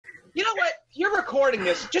You know what? You're recording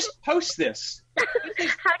this. Just post this.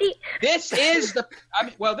 This is a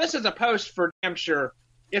post for damn sure.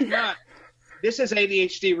 If not, this is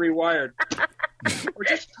ADHD rewired. Or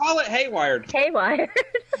just call it haywired. Haywired.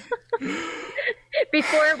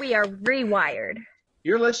 Before we are rewired.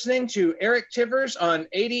 You're listening to Eric Tivers on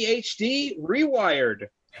ADHD rewired.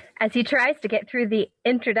 As he tries to get through the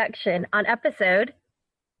introduction on episode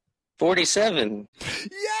 47.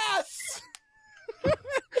 Yes!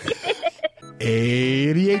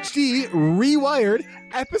 ADHD rewired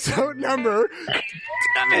episode number.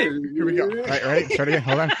 Damn it. Here we go. All right. Start again.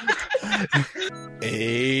 Hold on.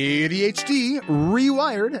 ADHD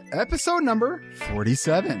rewired episode number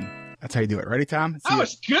 47. That's how you do it. Ready, Tom? That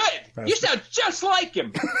was good. You sound just like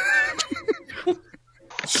him.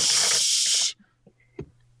 Shh.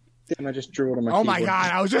 Damn, I just drew it on my keyboard. my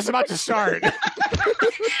God. I was just about to start.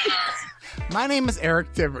 My name is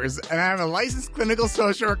Eric Tivers, and I'm a licensed clinical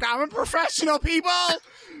social worker. I'm a professional, people.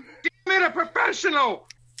 Damn it, a professional.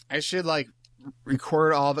 I should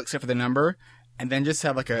record all of it except for the number, and then just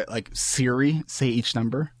have Siri say each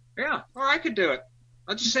number. Yeah, or I could do it.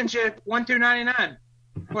 I'll just send you 1 through 99.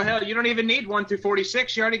 Well, hell, you don't even need 1 through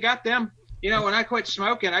 46. You already got them. You know, when I quit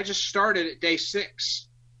smoking, I just started at day 6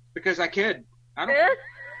 because I could. I don't.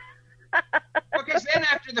 Because then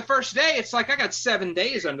after the first day, it's like I got 7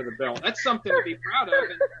 days under the belt. That's something to be proud of.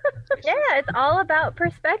 Yeah, it's all about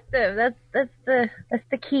perspective. That's the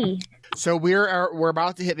key. So we're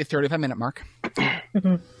about to hit the 35-minute mark.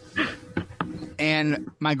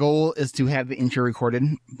 And my goal is to have the intro recorded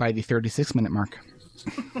by the 36-minute mark.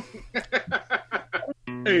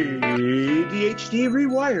 ADHD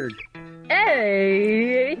rewired.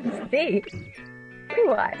 ADHD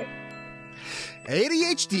rewired.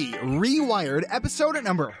 ADHD Rewired, episode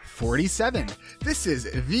number 47. This is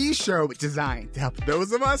the show designed to help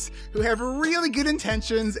those of us who have really good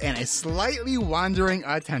intentions and a slightly wandering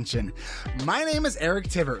attention. My name is Eric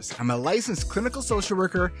Tivers. I'm a licensed clinical social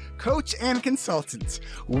worker, coach, and consultant.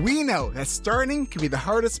 We know that starting can be the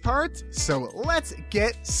hardest part, so let's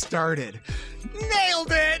get started.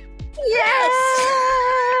 Nailed it! Yes!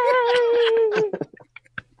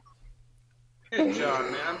 Good job,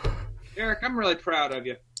 man. Eric, I'm really proud of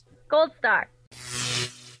you. Gold star.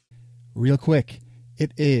 Real quick,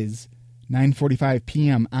 it is 9:45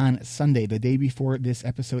 p.m. on Sunday, the day before this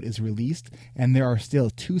episode is released, and there are still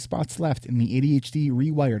 2 spots left in the ADHD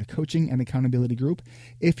Rewired Coaching and Accountability Group.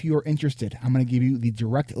 If you're interested, I'm going to give you the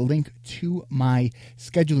direct link to my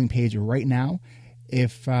scheduling page right now.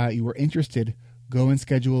 If you are interested, go and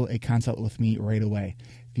schedule a consult with me right away.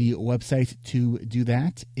 The website to do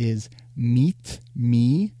that is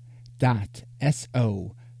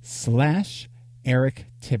meetme.so/Eric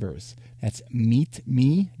Tivers. That's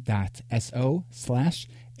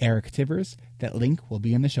meetme.so/Eric Tivers. That link will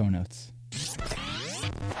be in the show notes.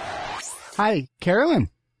 Hi, Carolyn.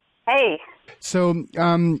 Hey. So,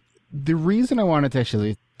 the reason I wanted to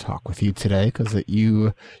actually talk with you today, because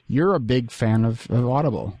you're a big fan of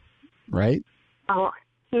Audible, right? Oh,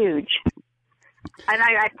 huge. And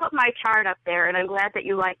I put my chart up there, and I'm glad that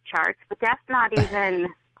you like charts, but that's not even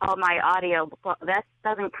all my audio. That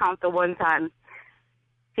doesn't count the ones on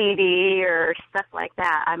CD or stuff like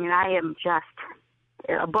that. I mean, I am just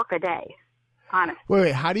a book a day, honestly.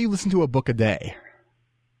 Wait, how do you listen to a book a day?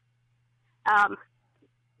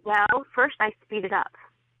 Well, first I speed it up.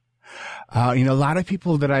 A lot of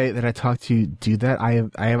people that I talk to do that. I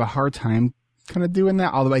have a hard time kind of doing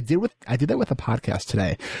that. Although I did that with a podcast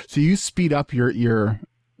today. So you speed up your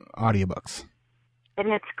audiobooks. And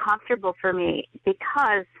it's comfortable for me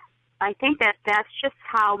because I think that's just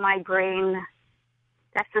how my brain,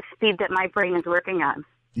 that's the speed that my brain is working on.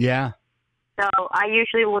 Yeah. So I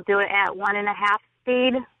usually will do it at 1.5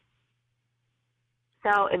 speed.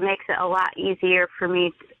 So it makes it a lot easier for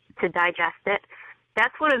me to digest it.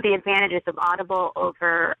 That's one of the advantages of Audible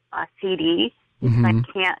over a CD. Mm-hmm. I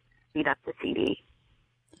can't speed up the CD.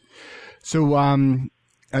 So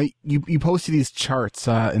you posted these charts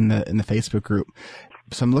in the Facebook group.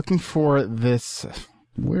 So I'm looking for this.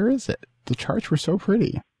 Where is it? The charts were so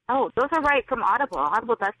pretty. Oh, those are right from Audible.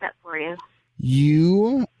 Audible does that for you.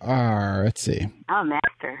 You are, let's see. Oh,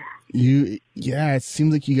 master. Yeah, it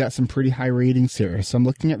seems like you got some pretty high ratings here. So I'm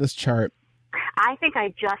looking at this chart. I think I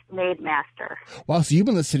just made master. Wow, so you've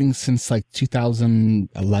been listening since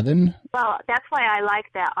 2011? Well, that's why I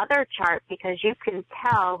like that other chart, because you can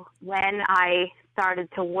tell when I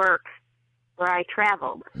started to work where I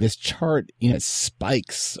traveled. This chart, it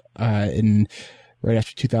spikes in right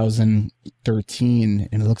after 2013,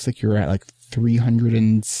 and it looks like you're at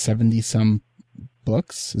 370 some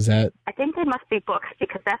books? Is that... I think they must be books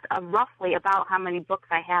because that's roughly about how many books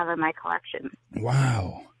I have in my collection.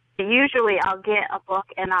 Wow. Usually I'll get a book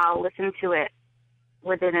and I'll listen to it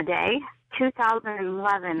within a day.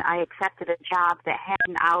 2011, I accepted a job that had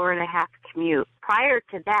an hour-and-a-half commute. Prior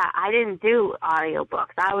to that, I didn't do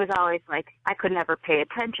audiobooks. I was always like, I could never pay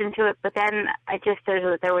attention to it, but then I just, there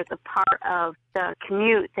was a part of the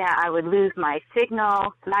commute that I would lose my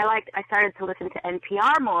signal, and I started to listen to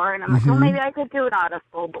NPR more, and I'm like, well, maybe I could do an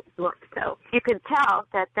audible book. So you could tell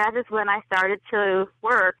that is when I started to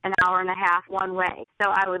work an hour-and-a-half one way. So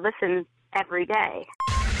I would listen every day.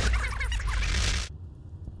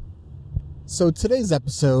 So today's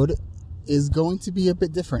episode is going to be a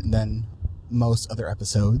bit different than most other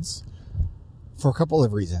episodes for a couple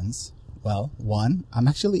of reasons. Well, one, I'm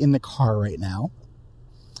actually in the car right now.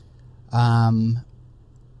 And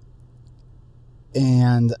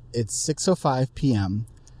it's 6:05 p.m.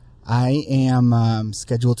 I am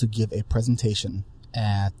scheduled to give a presentation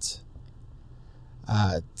at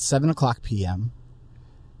 7 o'clock p.m.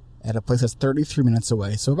 at a place that's 33 minutes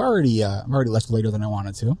away. So I've already left later than I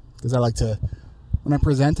wanted to. Because when I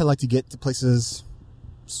present, I like to get to places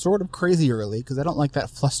sort of crazy early, because I don't like that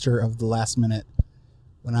fluster of the last minute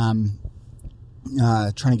when I'm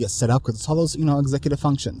trying to get set up, because it's all those, executive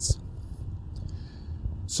functions.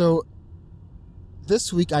 So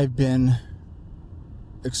this week I've been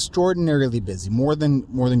extraordinarily busy, more than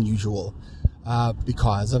usual,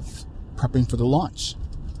 because of prepping for the launch.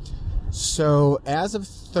 So as of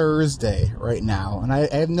Thursday right now, and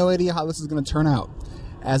I have no idea how this is going to turn out,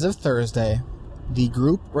 as of Thursday, the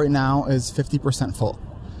group right now is 50% full.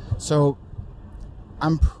 So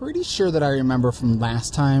I'm pretty sure that I remember from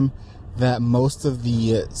last time that most of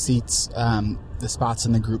the seats, the spots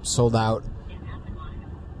in the group sold out.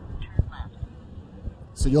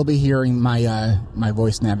 So you'll be hearing my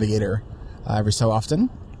voice navigator every so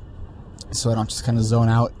often, so I don't just kind of zone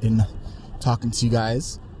out in talking to you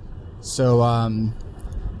guys. So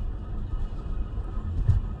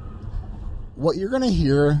what you're going to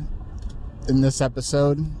hear in this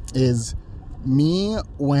episode is me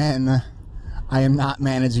when I am not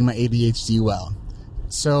managing my ADHD well.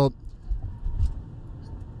 So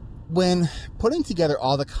when putting together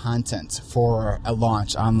all the content for a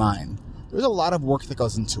launch online, there's a lot of work that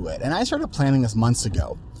goes into it. And I started planning this months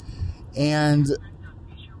ago. And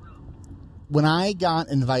when I got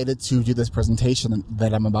invited to do this presentation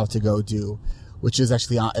that I'm about to go do, which is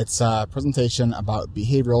actually, it's a presentation about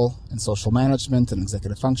behavioral and social management and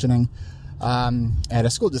executive functioning at a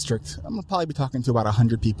school district. I'm going to probably be talking to about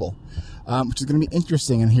 100 people, which is going to be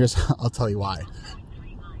interesting, and I'll tell you why.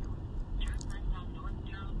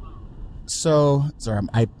 So, sorry,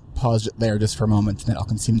 I paused it there just for a moment, and then I'll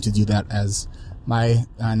continue to do that as my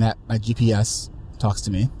GPS talks to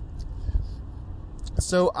me.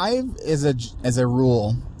 So I've, as a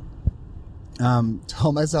rule,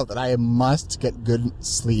 told myself that I must get good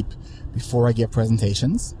sleep before I give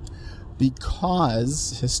presentations,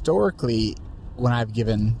 because historically when I've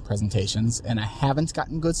given presentations and I haven't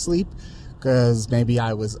gotten good sleep, because maybe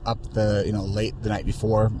I was up late the night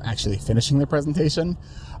before actually finishing the presentation,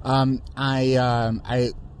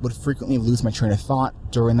 I would frequently lose my train of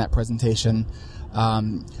thought during that presentation.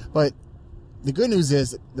 But the good news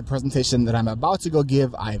is the presentation that I'm about to go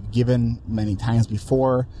give, I've given many times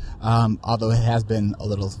before, although it has been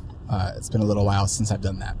it's been a little while since I've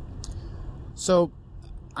done that. So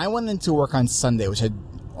I went into work on Sunday, which I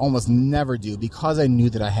almost never do, because I knew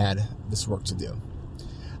that I had this work to do.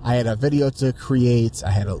 I had a video to create,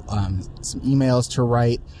 I had some emails to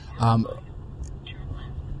write,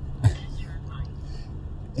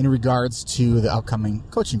 in regards to the upcoming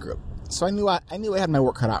coaching group. So I knew I had my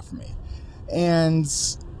work cut out for me. And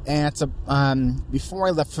before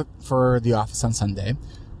I left for the office on Sunday,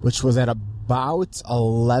 which was at about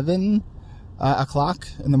 11 o'clock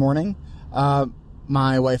in the morning,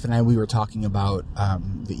 my wife and we were talking about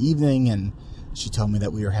the evening, and she told me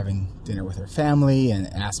that we were having dinner with her family and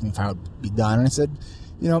asked me if I would be done. And I said,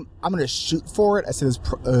 I'm going to shoot for it. I said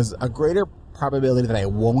there's a greater probability that I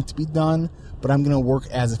won't be done, but I'm going to work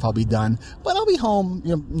as if I'll be done. But I'll be home,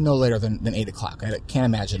 no later than 8 o'clock. I can't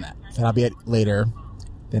imagine that I'll be later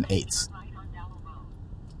than 8.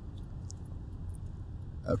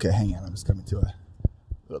 Okay, hang on. I'm just coming to a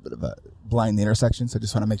little bit of a blind intersection, so I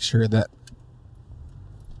just want to make sure that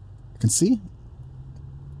I can see.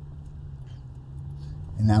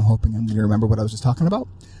 And now I'm hoping I'm going to remember what I was just talking about.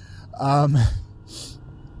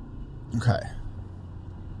 Okay.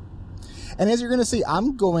 And as you're going to see,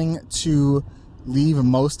 I'm going to leave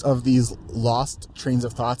most of these lost trains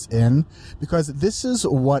of thoughts in, because this is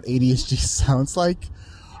what ADHD sounds like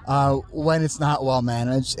when it's not well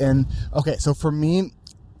managed. And okay, so for me,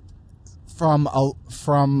 from all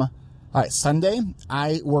right, Sunday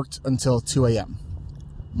I worked until 2 a.m.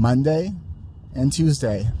 Monday and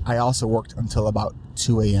Tuesday I also worked until about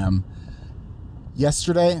 2 a.m.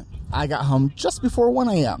 Yesterday I got home just before 1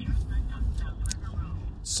 a.m.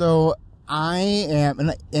 So I am,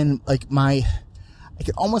 and like I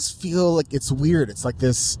can almost feel like it's weird. It's like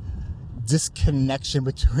this disconnection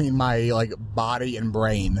between my like body and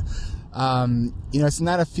brain. It's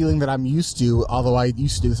not a feeling that I'm used to, although I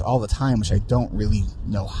used to do this all the time, which I don't really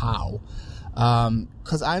know how.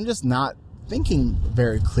 Because I'm just not thinking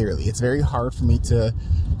very clearly. It's very hard for me to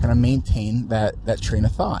kind of maintain that train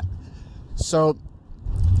of thought. So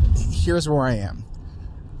here's where I am.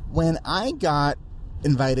 When I got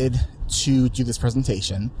invited to do this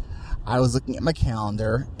presentation, I was looking at my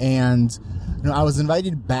calendar, and I was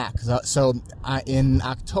invited back. So in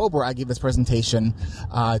October, I gave this presentation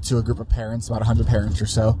to a group of parents, about 100 parents or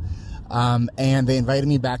so, and they invited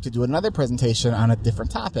me back to do another presentation on a different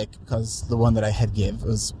topic because the one that I had gave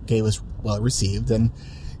was well received, and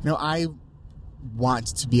I want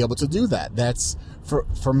to be able to do that. That's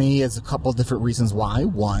for me, is a couple different reasons why.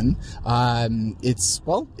 One, it's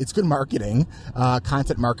good marketing.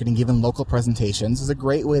 Content marketing, given local presentations, is a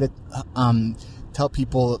great way to tell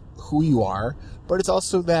people who you are, but it's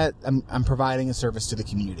also that I'm providing a service to the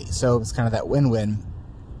community. So it's kind of that win-win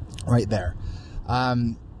right there.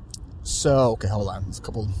 Okay, hold on. There's a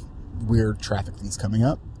couple weird traffic things coming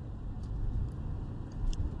up.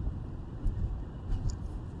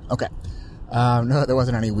 Okay. No, there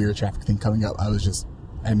wasn't any weird traffic thing coming up. I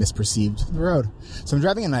misperceived the road. So I'm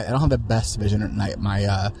driving at night. I don't have the best vision at night.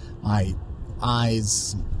 My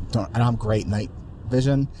eyes I don't have great night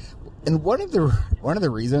vision. And one of the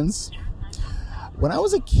reasons, when I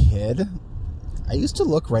was a kid, I used to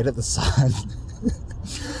look right at the sun.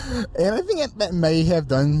 And I think that may have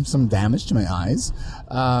done some damage to my eyes,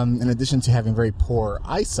 in addition to having very poor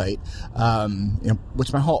eyesight,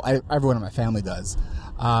 which everyone in my family does.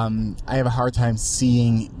 I have a hard time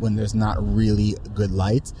seeing when there's not really good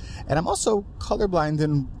light. And I'm also colorblind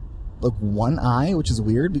in like one eye, which is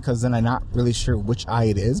weird because then I'm not really sure which eye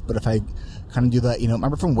it is. But if I kind of do that,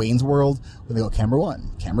 remember from Wayne's World when they go camera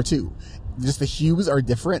 1, camera 2, just the hues are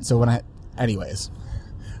different. So anyways,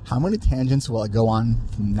 how many tangents will I go on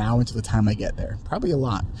from now until the time I get there? Probably a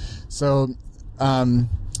lot. So, I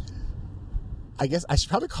guess I should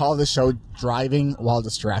probably call this show Driving While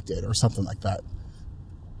Distracted or something like that.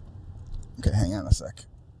 Okay, hang on a sec.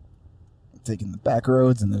 I'm taking the back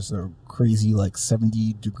roads, and there's a crazy,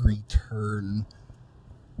 70-degree turn.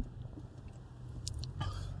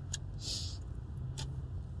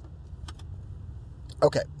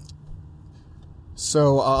 Okay.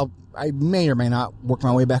 So, I may or may not work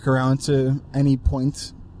my way back around to any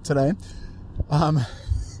point today.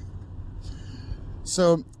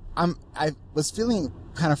 So, I was feeling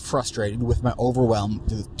kind of frustrated with my overwhelm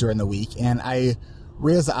during the week, and I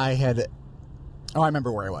realized I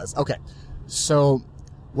remember where I was. Okay. So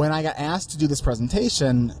when I got asked to do this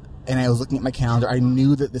presentation and I was looking at my calendar, I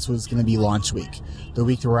knew that this was going to be launch week, the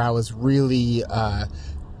week where I was really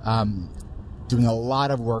doing a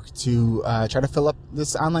lot of work to try to fill up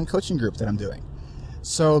this online coaching group that I'm doing.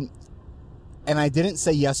 So, and I didn't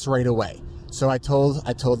say yes right away. So I told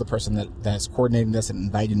the person that's coordinating this and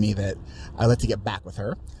invited me that I'd like to get back with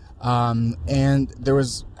her. And there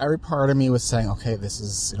was every part of me was saying, okay, this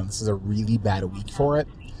is a really bad week for it.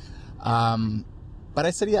 But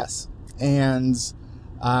I said yes. And,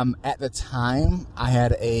 at the time I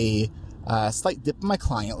had a slight dip in my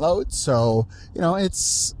client load. So,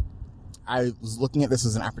 I was looking at this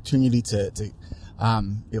as an opportunity to be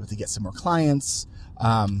able to get some more clients,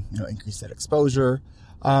 increase that exposure.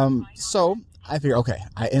 So I figured, okay.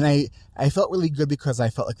 I felt really good because I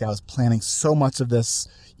felt like I was planning so much of this,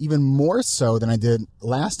 even more so than I did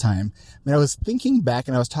last time. I was thinking back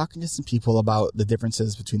and I was talking to some people about the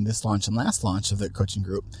differences between this launch and last launch of the coaching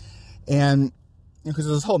group. And because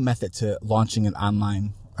there's this whole method to launching an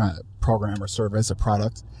online program or service or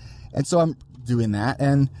product. And so I'm doing that.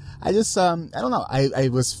 And I just, I don't know. I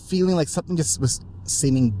was feeling like something just was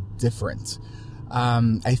seeming different.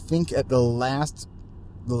 I think at the last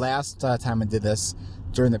time I did this,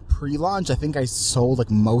 during the pre-launch, I think I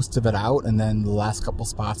sold most of it out, and then the last couple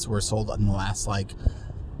spots were sold in the last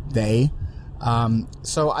day.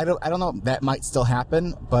 So I don't know. That might still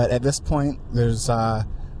happen, but at this point, there's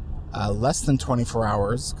less than 24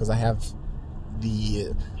 hours because I have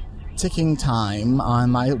the ticking time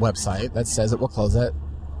on my website that says it will close at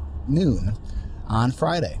noon on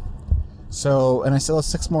Friday. So, and I still have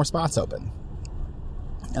 6 more spots open.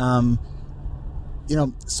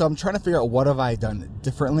 so I'm trying to figure out what have I done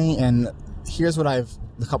differently, and here's what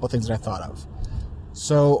the couple of things that I thought of.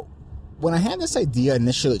 So when I had this idea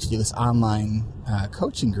initially to do this online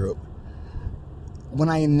coaching group, when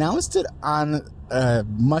I announced it on a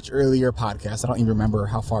much earlier podcast, I don't even remember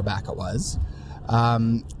how far back it was,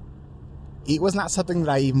 it was not something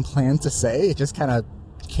that I even planned to say. It just kind of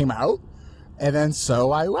came out, and then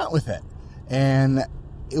so I went with it. And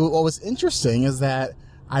what was interesting is that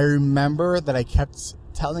I remember that I kept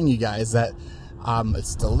telling you guys that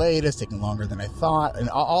it's delayed, it's taking longer than I thought, and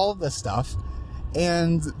all of this stuff.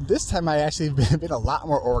 And this time I actually been a lot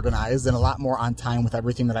more organized and a lot more on time with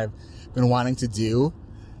everything that I've been wanting to do.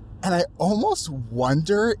 And I almost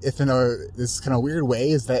wonder if in this kind of weird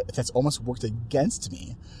way is that if that's almost worked against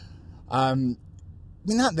me. I mean,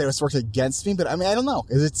 not that it's worked against me, but I mean, I don't know.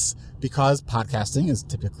 It's because podcasting is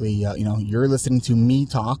typically, you're listening to me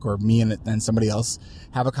talk or me and somebody else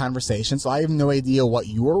have a conversation. So I have no idea what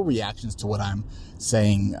your reactions to what I'm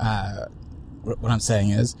saying,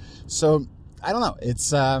 is. So I don't know.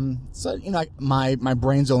 It's, my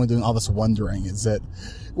brain's only doing all this wondering.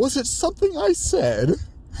 Was it something I said?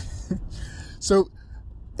 So,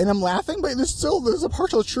 and I'm laughing, but there's a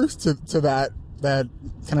partial truth to that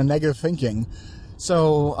kind of negative thinking.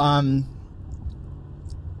 So,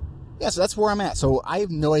 so that's where I'm at. So I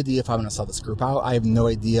have no idea if I'm going to sell this group out. I have no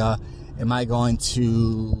idea. Am I going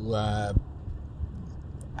to,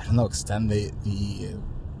 extend the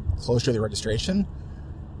closure of the registration?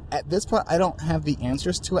 At this point, I don't have the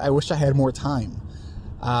answers to it. I wish I had more time.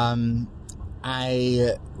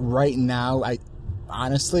 Right now,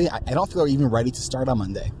 honestly, I don't feel even ready to start on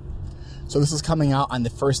Monday. So this is coming out on the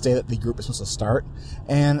first day that the group is supposed to start.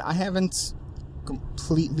 And I haven't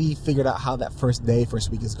completely figured out how that first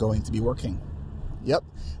week is going to be working. Yep,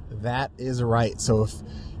 that is right. So if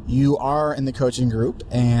you are in the coaching group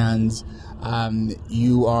and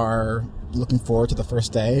you are looking forward to the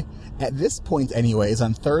first day, at this point anyways,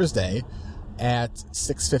 on Thursday at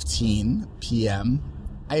 6:15 p.m.,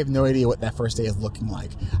 I have no idea what that first day is looking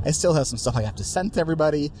like. I still have some stuff I have to send to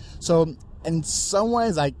everybody. So in some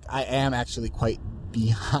ways, I am actually quite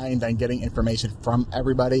behind on getting information from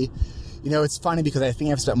everybody. It's funny because I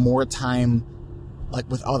think I've spent more time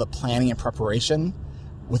with all the planning and preparation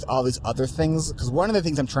with all these other things. Because one of the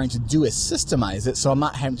things I'm trying to do is systemize it so I'm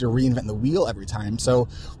not having to reinvent the wheel every time. So,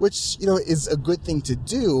 which, is a good thing to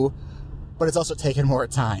do, but it's also taken more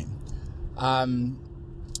time.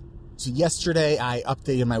 So yesterday I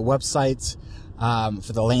updated my website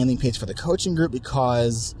for the landing page for the coaching group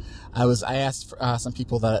because I asked some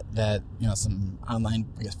people that some online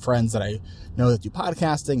friends that I know that do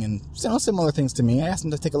podcasting and similar things to me. I asked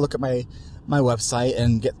them to take a look at my website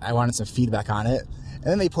and I wanted some feedback on it. And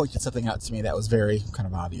then they pointed something out to me that was very kind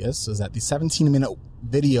of obvious, was that the 17-minute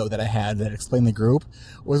video that I had that explained the group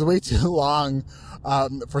was way too long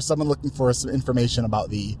for someone looking for some information about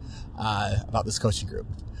this coaching group.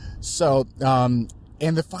 So, and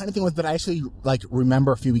the funny thing was that I actually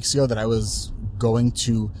remember a few weeks ago that I was going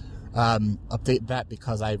to update that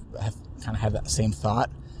because I have kind of had that same thought,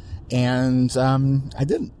 and I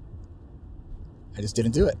didn't. I just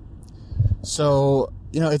didn't do it. So,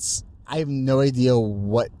 I have no idea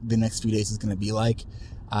what the next few days is going to be like.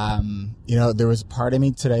 There was a part of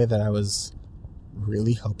me today that I was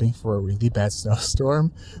really hoping for a really bad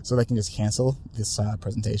snowstorm so they can just cancel this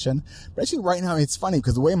presentation. But actually right now, it's funny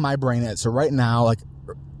because the way my brain is, so right now,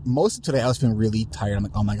 most of today I was feeling really tired. I'm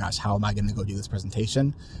like, oh my gosh, how am I going to go do this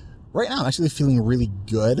presentation? Right now, I'm actually feeling really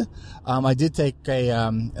good. I did take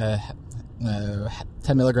a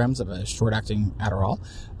 10 milligrams of a short-acting Adderall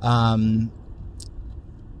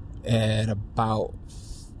at about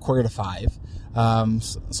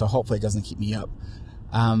 4:45. So hopefully it doesn't keep me up.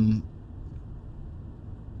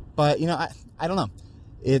 But, I don't know.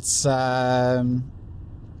 It's,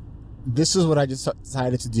 this is what I just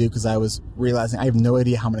decided to do because I was realizing I have no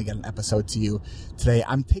idea how I'm going to get an episode to you today.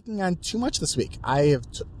 I'm taking on too much this week. I have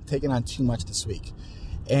taken on too much this week.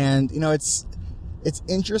 And, it's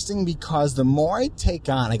interesting because the more I take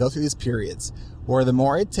on, I go through these periods where the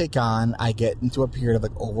more I take on, I get into a period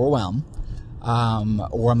of overwhelm.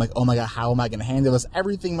 Or I'm like, oh my God, how am I going to handle this?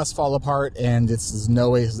 Everything must fall apart and there's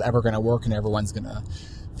no way this is ever going to work and everyone's going to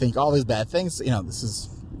think all these bad things. You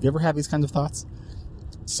ever have these kinds of thoughts?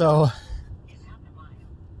 So, I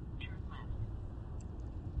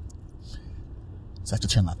have to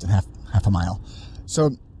turn left in half a mile.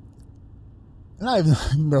 So, and I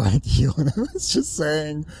have no idea what I was just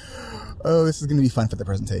saying. Oh, this is going to be fun for the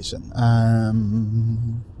presentation.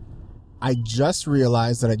 I just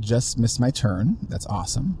realized that I just missed my turn. That's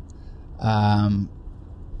awesome.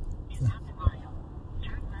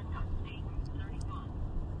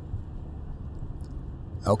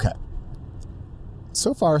 Okay.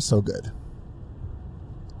 So far, so good.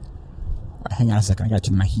 All right, hang on a second. I got to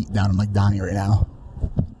turn my heat down. I'm like Donnie right now.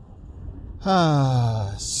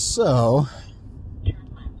 So...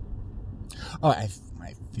 Oh, I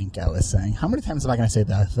think I was saying. How many times am I going to say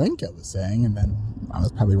that I think I was saying, and then I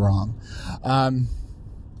was probably wrong?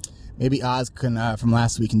 Maybe Oz can, from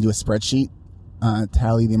last week, can do a spreadsheet,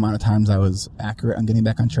 tally the amount of times I was accurate on getting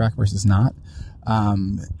back on track versus not.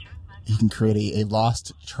 He can create a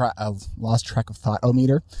lost track of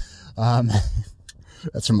thought-o-meter.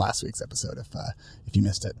 That's from last week's episode, if you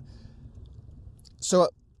missed it. So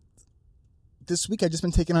this week I've just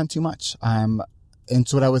been taking on too much. And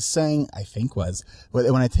so what I was saying, I think, was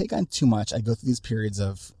when I take on too much, I go through these periods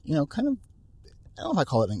of, kind of, I don't know if I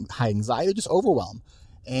call it high anxiety, just overwhelm.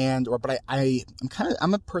 But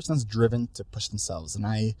I'm a person that's driven to push themselves. And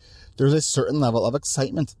there's a certain level of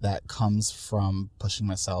excitement that comes from pushing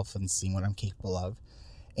myself and seeing what I'm capable of.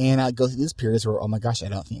 And I go through these periods where, oh my gosh, I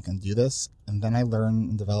don't think I can do this. And then I learn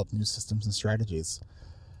and develop new systems and strategies.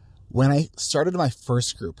 When I started my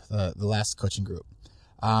first group, the last coaching group,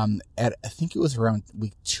 I think it was around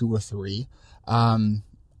week 2 or 3,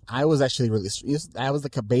 I was actually I was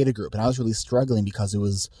like a beta group, and I was really struggling because it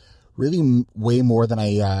was really way more than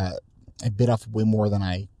I bit off way more than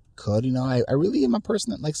I could. I really am a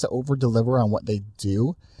person that likes to over deliver on what they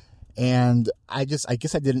do. And I guess I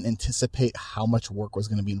didn't anticipate how much work was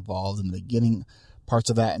going to be involved in the beginning parts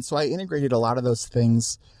of that. And so I integrated a lot of those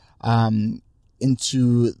things,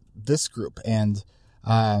 into this group. And,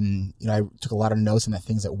 I took a lot of notes on the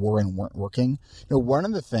things that were and weren't working. One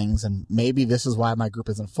of the things, and maybe this is why my group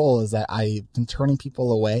isn't full, is that I've been turning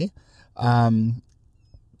people away,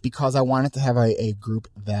 because I wanted to have a group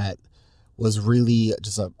that was really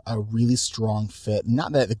just a really strong fit.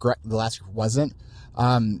 Not that the last group wasn't.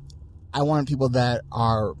 I wanted people that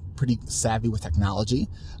are pretty savvy with technology,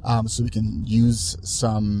 so we can use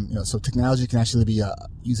some, so technology can actually be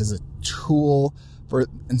used as a tool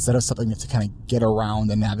instead of something you have to kind of get around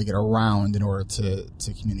and navigate around in order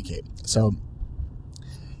to communicate. So,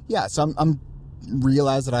 yeah, so I'm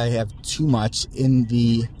realized that I have too much in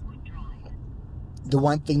the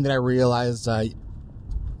one thing that I realized, I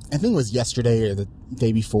think it was yesterday or the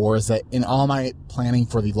day before, is that in all my planning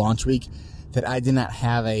for the launch week, that I did not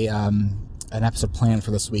have an episode planned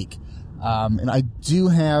for this week. And I do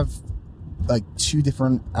have like 2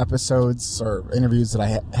 different episodes or interviews that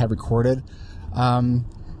I have recorded.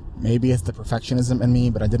 Maybe it's the perfectionism in me,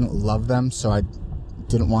 but I didn't love them, so I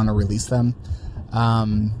didn't want to release them.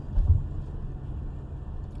 I'm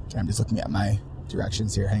just looking at my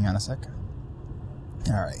directions here. Hang on a sec.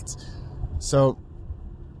 All right. So,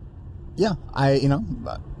 yeah, I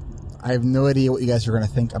have no idea what you guys are going to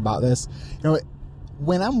think about this.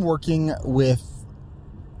 When I'm working with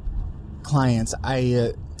clients,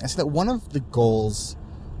 I say that one of the goals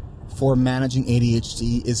for managing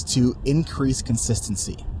ADHD is to increase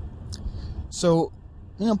consistency. So,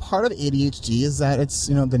 part of ADHD is that it's,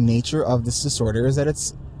 the nature of this disorder is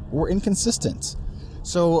that we're inconsistent.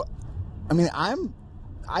 So,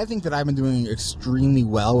 I think that I've been doing extremely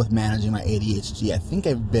well with managing my ADHD. I think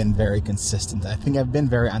I've been very consistent. I think I've been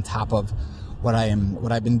very on top of what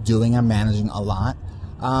I've been doing. I'm managing a lot.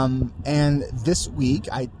 And this week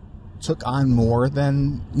I took on more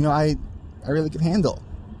than, I really could handle.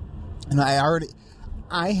 And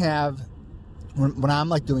I have, when I'm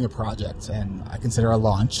like doing a project and I consider a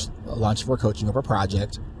launch for coaching of a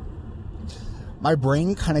project, my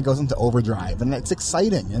brain kind of goes into overdrive, and it's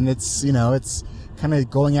exciting, and it's, it's kind of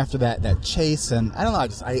going after that chase, and I don't know,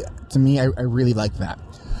 to me, I really like that.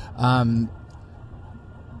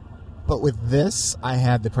 But with this, I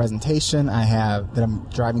have the presentation that I'm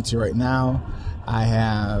driving to right now. I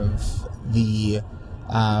have this,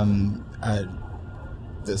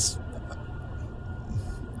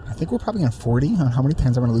 I think we're probably on 40 on how many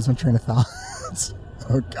times I'm going to lose my train of thought.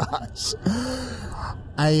 Oh gosh.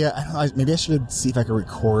 Maybe I should see if I can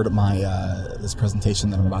record my this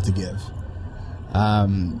presentation that I'm about to give.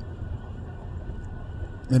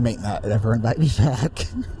 They may not ever invite me back.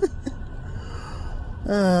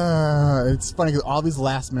 It's funny because all these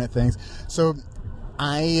last minute things. So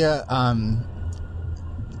I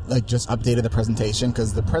just updated the presentation,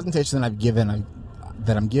 because the presentation that I've given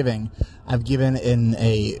in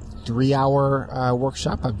a 3-hour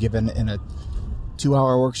workshop. I've given in a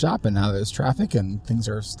 2-hour workshop, and now there's traffic and things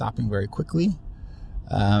are stopping very quickly.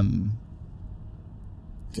 Okay,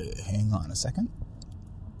 hang on a second.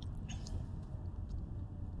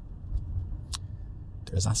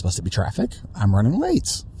 There's not supposed to be traffic. I'm running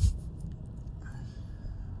late.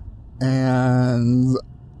 And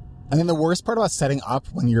And then the worst part about setting up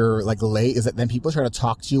when you're like late is that then people try to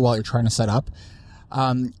talk to you while you're trying to set up.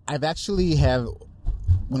 I've actually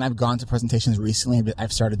when I've gone to presentations recently,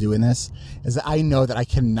 I've started doing this, is that I know that I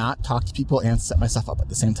cannot talk to people and set myself up at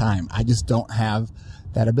the same time. I just don't have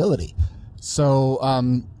that ability. So,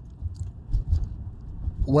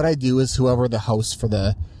 what I do is whoever the host for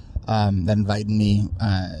that invited me,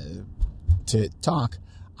 to talk,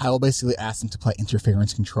 I will basically ask them to play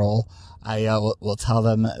interference control. I will tell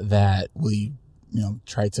them that we,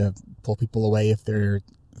 try to pull people away if they're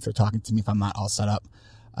talking to me if I'm not all set up.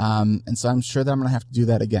 And so I'm sure that I'm going to have to do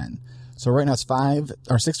that again. So right now it's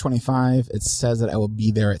 6:25. It says that I will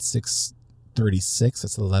be there at 6:36.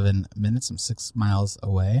 That's 11 minutes. I'm 6 miles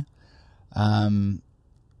away.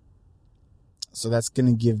 So that's going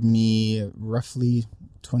to give me roughly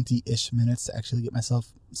 20-ish minutes to actually get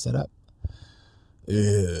myself set up.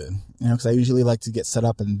 Because I usually like to get set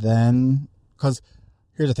up and then, because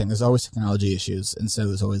here's the thing, there's always technology issues, and so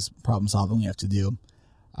there's always problem solving you have to do.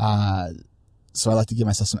 So I like to give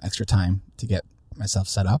myself some extra time to get myself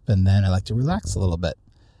set up, and then I like to relax a little bit.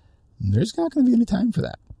 And there's not going to be any time for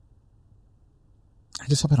that. I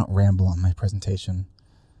just hope I don't ramble on my presentation.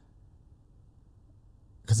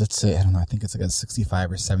 Because I think it's like a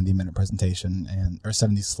 65 or 70 minute presentation or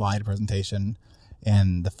 70 slide presentation.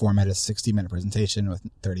 And the format is 60-minute presentation with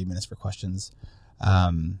 30 minutes for questions.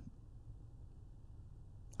 I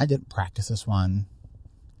didn't practice this one.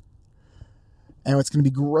 And what's going to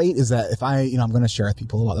be great is that if I'm going to share with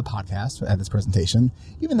people about the podcast at this presentation,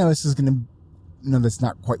 even though this is going to, that's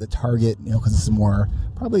not quite the target, because this is more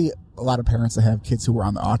probably a lot of parents that have kids who are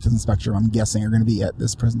on the autism spectrum, I'm guessing, are going to be at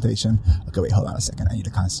this presentation. Okay, wait, hold on a second. I need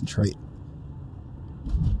to concentrate.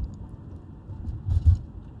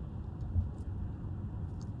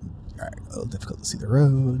 All right, a little difficult to see the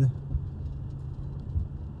road.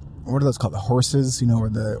 What are those called? The horses, or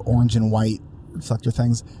the orange and white reflector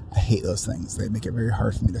things? I hate those things. They make it very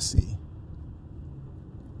hard for me to see.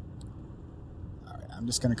 All right, I'm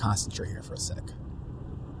just going to concentrate here for a sec.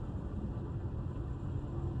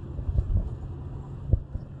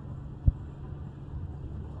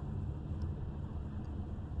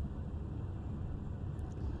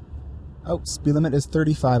 Oh, speed limit is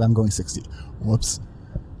 35. I'm going 60. Whoops.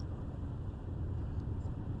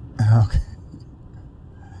 Okay.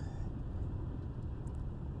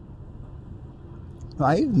 Well,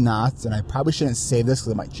 I have not, and I probably shouldn't say this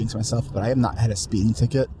because I might jinx myself, but I have not had a speeding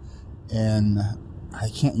ticket in, I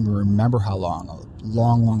can't even remember how long.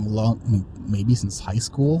 Long, maybe since high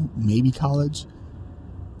school, maybe college.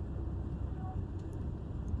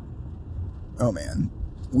 Oh man,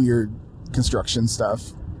 weird construction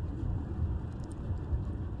stuff.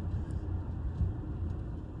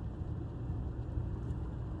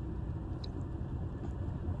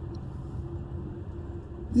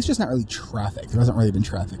 It's just not really traffic. There hasn't really been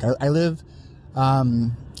traffic. I live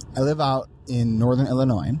out in northern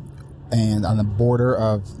Illinois, and on the border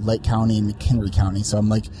of Lake County and McHenry County. So I'm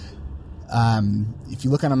like, if you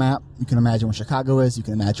look on a map, you can imagine where Chicago is. You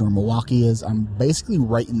can imagine where Milwaukee is. I'm basically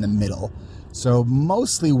right in the middle. So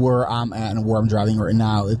mostly where I'm at and where I'm driving right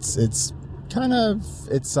now, it's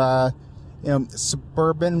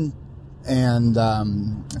suburban, and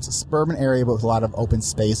it's a suburban area, but with a lot of open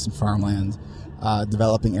space and farmland.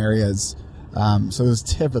 Developing areas, so there's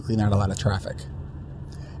typically not a lot of traffic.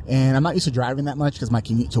 And I'm not used to driving that much because my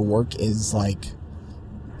commute to work is like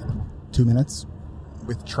 2 minutes,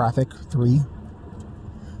 with traffic 3.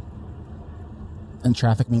 And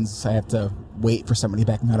traffic means I have to wait for somebody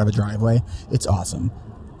backing out of a driveway. It's awesome.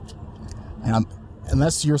 And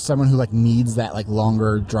unless you're someone who needs that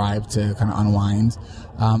longer drive to kind of unwind,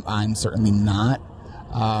 I'm certainly not.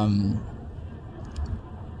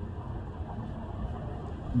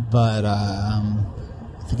 But I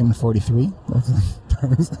think I'm in 43.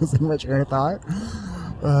 That's my train of thought.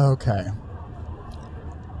 Okay.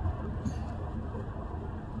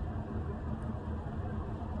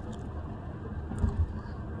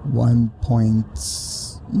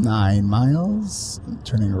 .9 miles.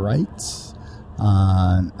 Turning right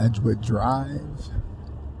on Edgewood Drive.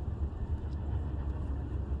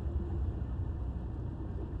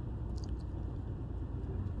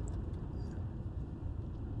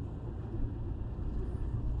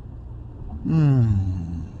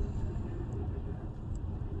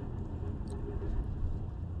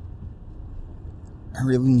 I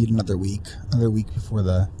really need another week before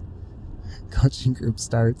the coaching group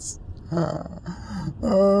starts. Oh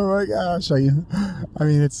my gosh! I'm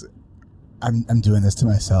doing this to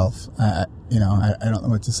myself. I don't know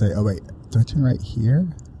what to say. Oh wait, do I turn right here?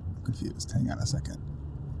 I'm confused. Hang on a second.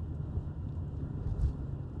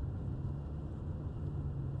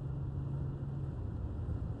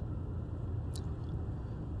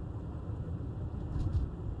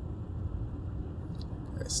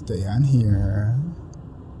 Stay on here.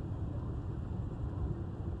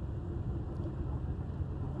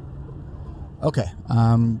 Okay,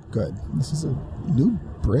 good. This is a new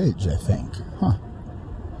bridge, I think. Huh.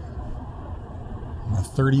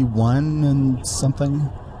 31 and something.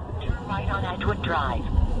 Turn right on Edgewood Drive.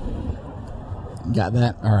 Got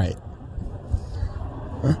that? All right.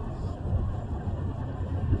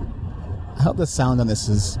 I hope the sound on this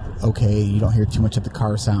is okay. You don't hear too much of the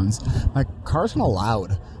car sounds. My car's kind of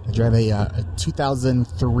loud. I drive a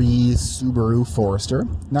 2003 Subaru Forester.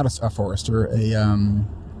 Not a Forester,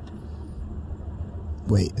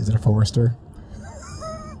 wait, is it a Forester?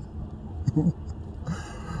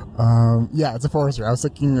 Yeah, it's a Forester. I was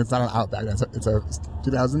thinking it's not an Outback. It's a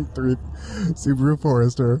 2003 Subaru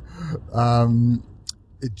Forester.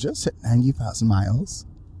 It just hit 90,000 miles.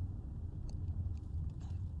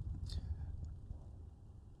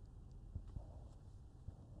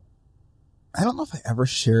 I don't know if I ever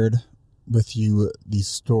shared with you the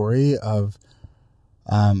story of,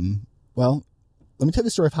 well, let me tell you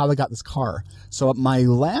the story of how I got this car. So my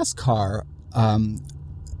last car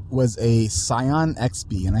was a Scion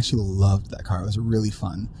XB, and I actually loved that car. It was really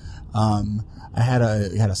fun. I had a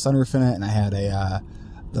sunroof in it, and I had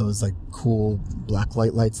those like cool black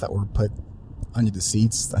lights that were put under the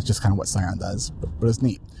seats. That's just kind of what Scion does, but it was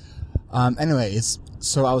neat. Anyways,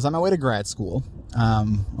 so I was on my way to grad school.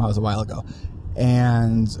 That was a while ago,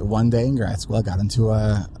 and one day in grad school, I got into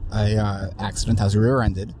a accident. I was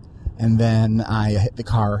rear-ended, and then I hit the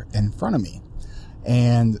car in front of me.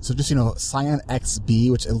 And so just, Scion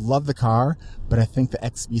XB, which I love the car, but I think the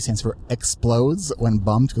XB stands for explodes when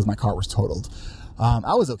bumped because my car was totaled.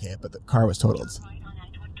 I was okay, but the car was totaled.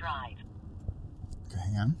 Okay,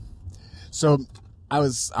 hang on. So I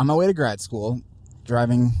was on my way to grad school,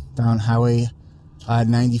 driving down Highway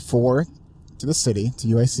 94 to the city, to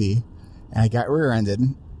UIC, and I got rear-ended,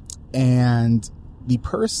 and the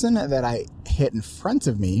person that I hit in front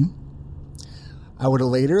of me, I would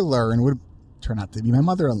later learn would turn out to be my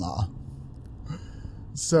mother-in-law.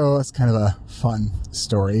 So it's kind of a fun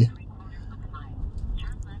story.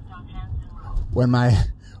 When my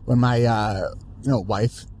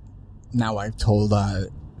wife told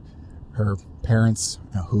her parents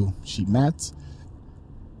who she met,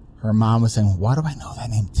 her mom was saying, "Why do I know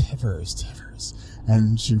that name, Tivers?"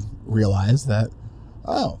 And she realized that,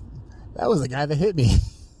 oh, that was the guy that hit me.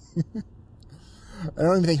 I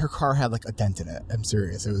don't even think her car had like a dent in it. I'm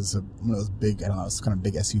serious. It was one of those big, I don't know, it's kind of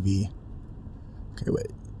big SUV. Okay,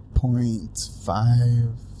 wait.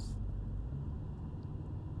 0.5.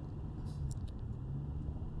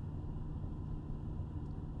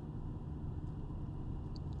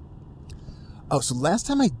 Oh, so last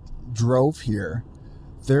time I drove here,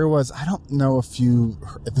 there was, I don't know if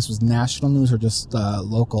this was national news or just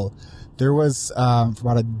local. There was, for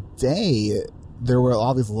about a day, there were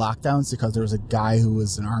all these lockdowns because there was a guy who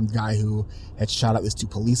was an armed guy who had shot at these two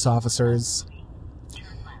police officers.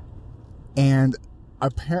 And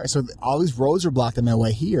apparently, so all these roads were blocked on my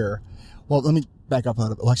way here. Well, let me back up a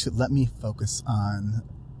little bit. Well, actually, let me focus on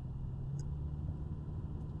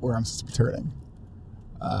where I'm supposed to be turning.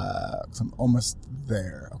 Because I'm almost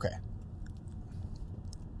there. Okay.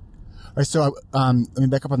 All right, so let me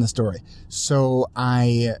back up on the story. So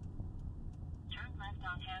I... Turn left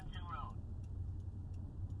on Hanson Road.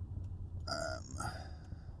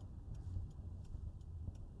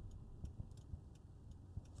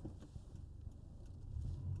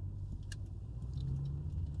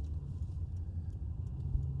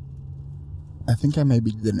 I think I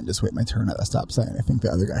maybe didn't just wait my turn at a stop sign. I think the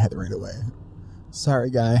other guy had it right away. Sorry,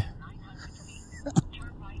 guy.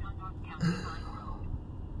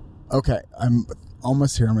 Okay, I'm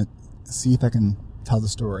almost here. I'm going to see if I can tell the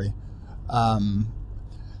story.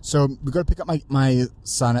 So we go to pick up my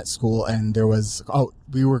son at school, and there was, I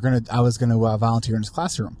was going to volunteer in his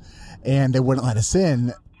classroom, and they wouldn't let us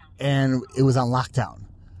in, and it was on lockdown.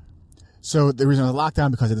 So the reason it was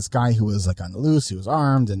lockdown because of this guy who was like on the loose, he was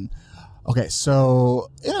armed, and okay, so,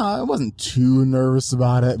 I wasn't too nervous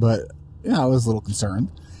about it, but, I was a little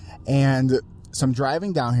concerned. And so I'm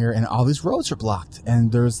driving down here, and all these roads are blocked,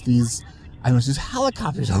 and there's these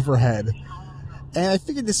helicopters overhead. And I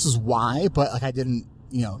figured this is why, but, I didn't,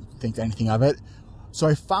 think anything of it. So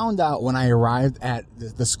I found out when I arrived at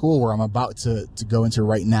the school where I'm about to go into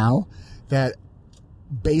right now, that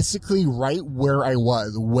basically right where I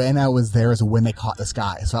was when I was there is when they caught this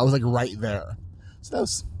guy. So I was, right there. So that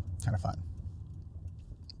was kind of fun.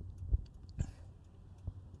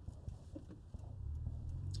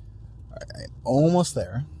 All right, almost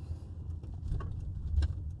there.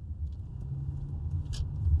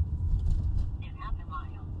 In half a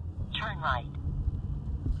mile, turn right.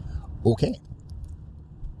 Okay.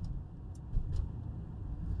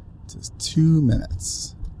 It says 2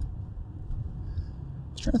 minutes.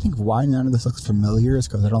 I was trying to think of why none of this looks familiar. It's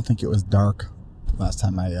because I don't think it was dark last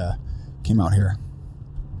time I came out here.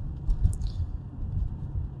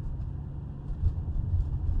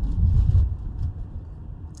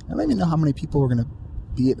 And let me know how many people were going to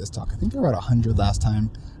be at this talk. I think there were about 100 last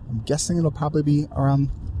time. I'm guessing it'll probably be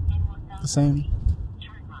around the same.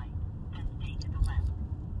 Turn right, then stay to the left.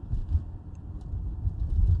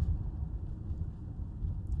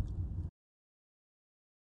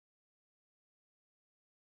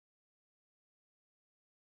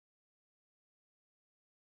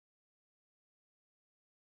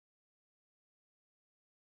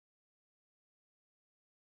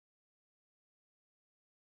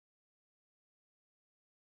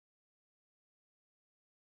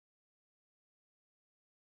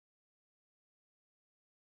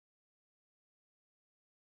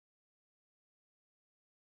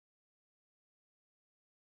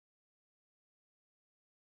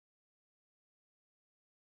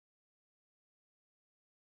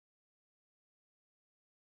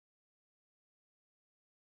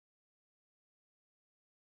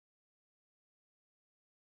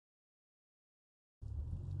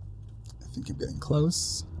 I think I'm getting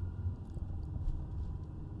close.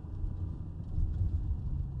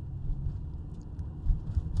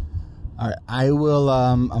 All right, I will,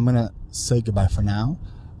 I'm going to say goodbye for now.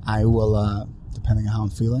 I will, depending on how I'm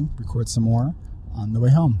feeling, record some more on the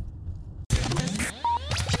way home.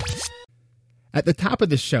 At the top of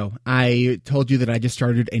the show, I told you that I just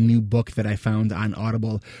started a new book that I found on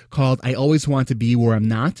Audible called I Always Want to Be Where I'm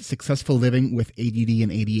Not, Successful Living with ADD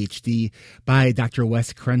and ADHD by Dr.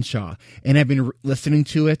 Wes Crenshaw. And I've been listening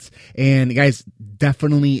to it, and guys,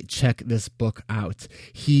 definitely check this book out.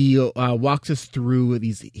 He walks us through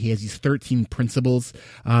he has these 13 principles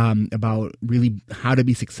about really how to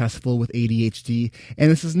be successful with ADHD. And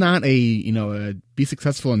this is not a be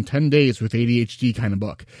successful in 10 days with ADHD kind of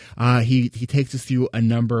book. He takes us through a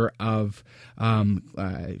number of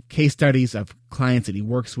case studies of clients that he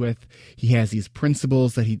works with. He has these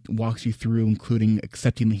principles that he walks you through, including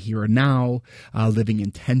accepting the here and now, living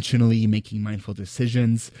intentionally, making mindful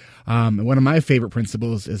decisions. And one of my favorite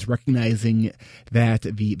principles is recognizing that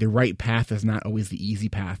the right path is not always the easy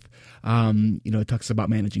path. It talks about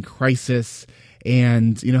managing crisis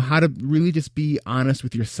and, how to really just be honest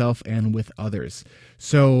with yourself and with others.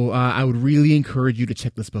 So I would really encourage you to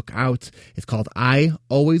check this book out. It's called I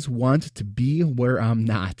Always Want to Be Where I'm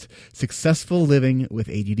Not, Successful Living with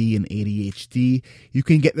ADD and ADHD. You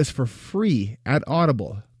can get this for free at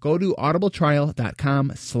Audible. Go to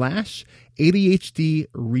audibletrial.com/ADHD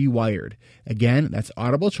rewired. Again, that's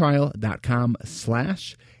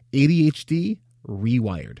audibletrial.com/ADHD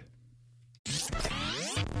rewired.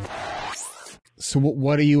 So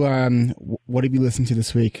what have you listened to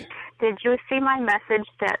this week? Did you see my message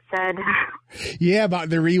that said? Yeah, about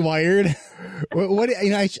the rewired.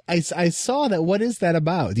 I saw that. What is that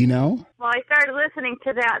about? Do you know? Well, I started listening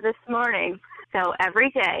to that this morning. So every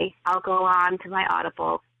day I'll go on to my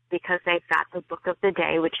Audible because they've got the book of the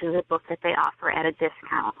day, which is a book that they offer at a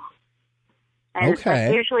discount. And okay.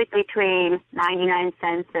 It's usually between 99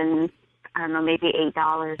 cents and I don't know, maybe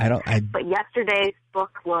 $8. But yesterday's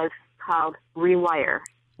book was called Rewire.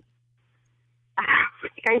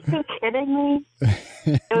 Are you kidding me?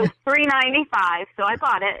 It was $3.95, so I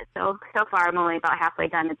bought it. So far I'm only about halfway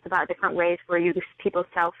done. It's about different ways where people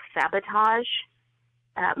self-sabotage,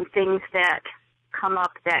 things that come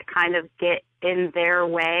up that kind of get in their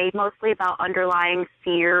way, mostly about underlying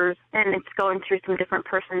fears, and it's going through some different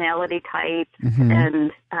personality types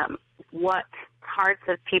and what parts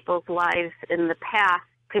of people's lives in the past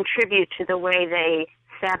contribute to the way they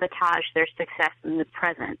sabotage their success in the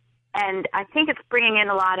present. And I think it's bringing in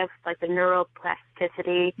a lot of like the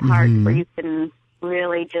neuroplasticity part where you can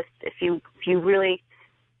really just, if you really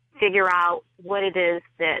figure out what it is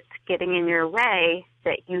that's getting in your way,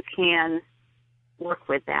 that you can work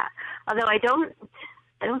with that. Although I don't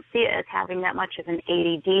see it as having that much of an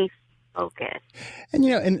ADD focus. And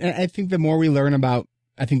and I think the more we learn about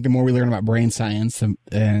brain science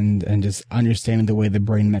and just understanding the way the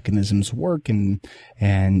brain mechanisms work and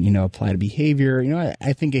apply to behavior,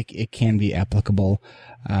 I think it can be applicable.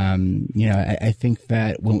 I think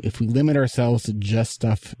that if we limit ourselves to just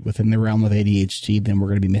stuff within the realm of ADHD, then we're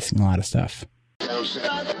going to be missing a lot of stuff.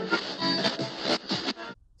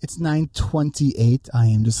 It's 9:28. I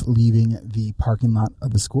am just leaving the parking lot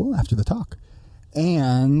of the school after the talk.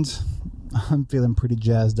 And I'm feeling pretty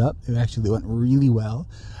jazzed up. It actually went really well,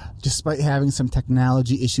 despite having some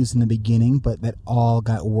technology issues in the beginning, but that all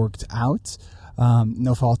got worked out.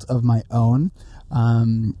 no fault of my own.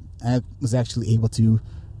 I was actually able to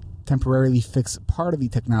temporarily fix part of the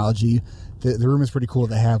technology. The room is pretty cool.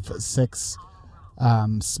 They have 6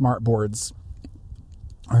 smart boards,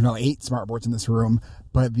 or no, 8 smart boards in this room.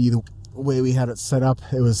 But the way we had it set up,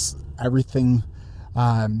 it was everything.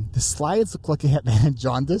 The slides looked like they had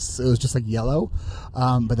jaundice. It was just like yellow.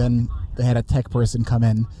 But then they had a tech person come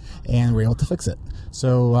in and were able to fix it.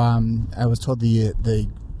 So I was told the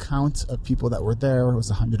count of people that were there was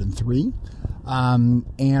 103.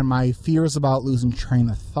 And my fears about losing train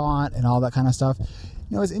of thought and all that kind of stuff,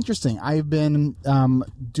 it's interesting. I've been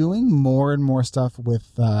doing more and more stuff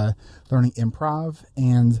with learning improv,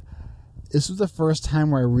 and this was the first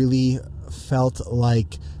time where I really felt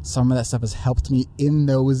like some of that stuff has helped me in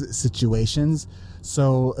those situations.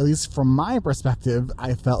 So at least from my perspective,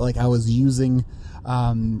 I felt like I was using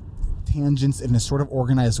tangents in a sort of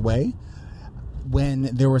organized way.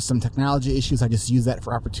 When there were some technology issues, I just used that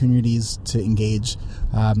for opportunities to engage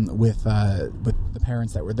with the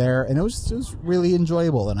parents that were there, and it was really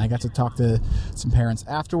enjoyable. And I got to talk to some parents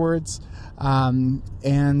afterwards. And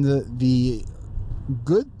the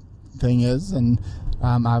good thing is, and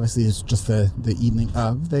obviously it's just the evening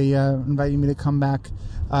of, they invited me to come back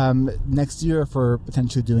next year for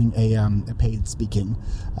potentially doing a paid speaking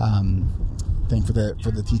thing for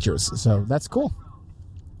the teachers. So that's cool.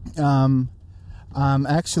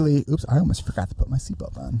 Actually, oops, I almost forgot to put my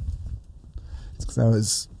seatbelt on. It's because I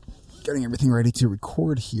was getting everything ready to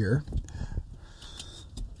record here.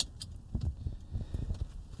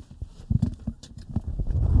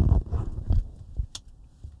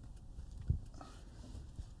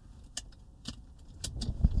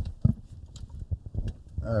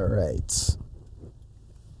 All right.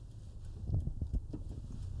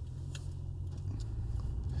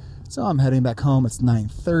 So I'm heading back home. It's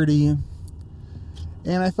 9:30.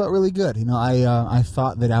 And I felt really good. I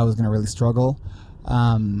thought that I was going to really struggle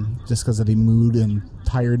just because of the mood and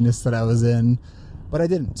tiredness that I was in. But I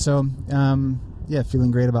didn't. So, feeling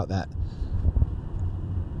great about that.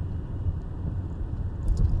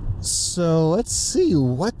 So, let's see.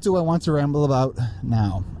 What do I want to ramble about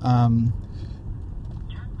now? Turn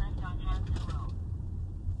left on Hampton Road.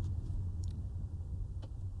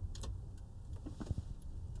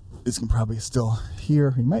 You can probably still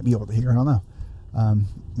hear. You might be able to hear. I don't know.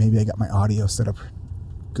 Maybe I got my audio set up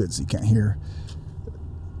good so you can't hear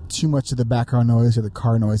too much of the background noise or the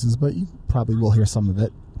car noises, but you probably will hear some of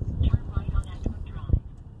it. Turn right on Edgewood Drive.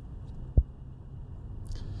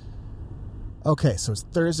 Okay, so it's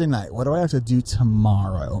Thursday night. What do I have to do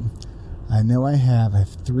tomorrow? I know I have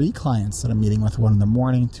 3 clients that I'm meeting with, 1 in the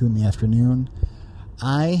morning, 2 in the afternoon.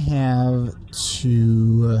 I have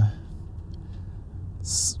to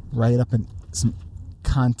write up some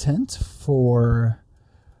content for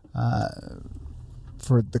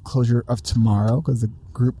the closure of tomorrow, because the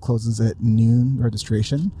group closes at noon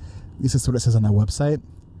registration. At least that's what it says on their website.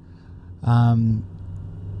 I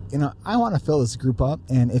want to fill this group up,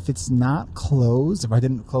 and if it's not closed, if I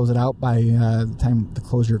didn't close it out by the time the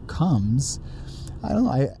closure comes, I don't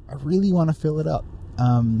know, I really want to fill it up.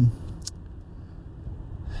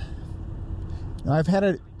 I've had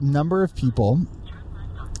a number of people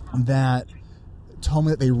that told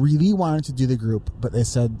me that they really wanted to do the group, but they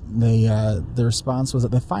said the response was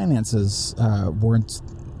that the finances couldn't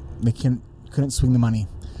swing the money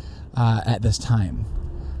at this time.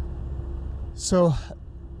 So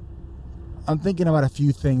I'm thinking about a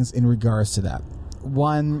few things in regards to that.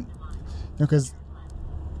 One, because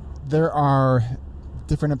there are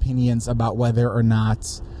different opinions about whether or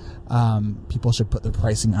not people should put their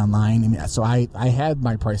pricing online. And so I had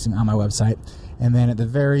my pricing on my website, and then at the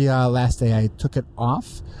very last day I took it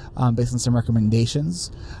off based on some recommendations,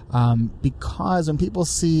 because when people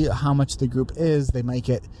see how much the group is, they might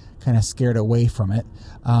get kind of scared away from it.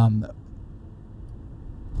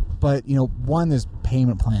 But one, there's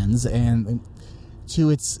payment plans, and 2,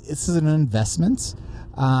 it's an investment. So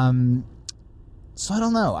I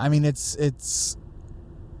don't know. I mean, it's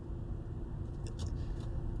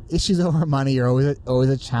issues over money are always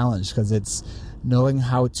a challenge, because it's knowing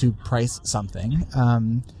how to price something,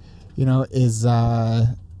 can be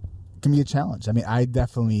a challenge. I mean, I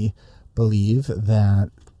definitely believe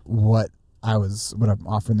that what I'm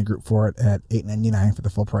offering the group for it at $8.99 for the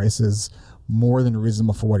full price is more than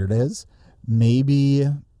reasonable for what it is. Maybe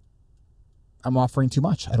I'm offering too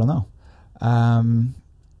much. I don't know. I'm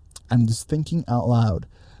just thinking out loud.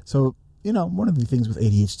 So, one of the things with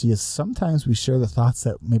ADHD is sometimes we share the thoughts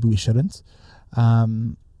that maybe we shouldn't.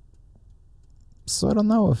 So I don't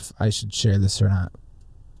know if I should share this or not.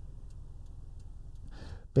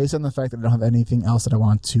 based on the fact that I don't have anything else that I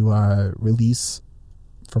want to release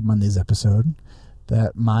for Monday's episode,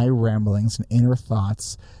 that my ramblings and inner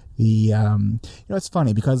thoughts, it's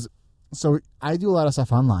funny because, so I do a lot of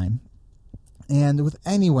stuff online, and with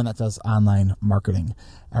anyone that does online marketing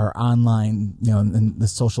or online, in the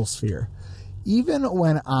social sphere, even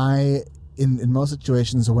when in most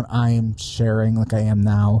situations when I am sharing like I am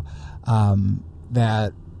now,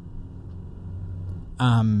 that,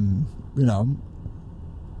 I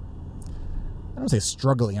don't say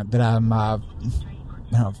struggling, that I'm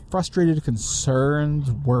frustrated,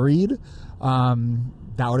 concerned, worried,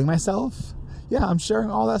 doubting myself. Yeah, I'm sharing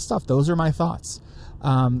all that stuff. Those are my thoughts.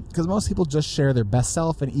 Because most people just share their best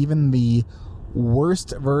self, and even the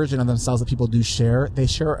worst version of themselves that people do share, they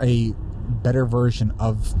share a better version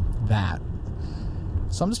of that.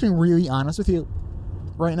 So I'm just being really honest with you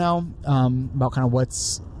right now, about kind of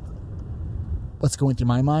what's going through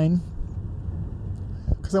my mind,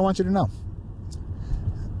 because I want you to know.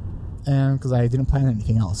 And because I didn't plan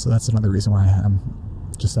anything else, so that's another reason why I'm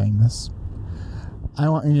just saying this. I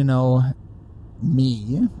want you to know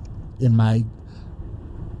me in my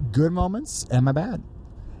good moments and my bad,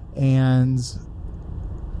 and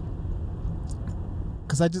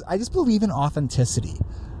because I just believe in authenticity.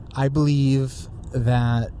 I believe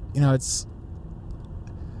that it's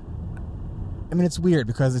weird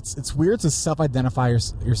because it's weird to self-identify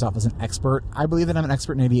yourself as an expert. I believe that I'm an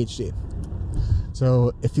expert in ADHD.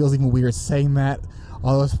 So it feels even weird saying that.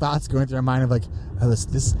 All those thoughts going through my mind of like, oh,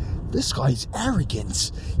 this guy's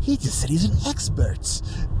arrogant. He just said he's an expert.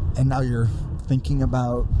 And now you're thinking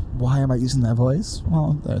about, why am I using that voice?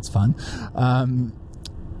 Well, that's fun.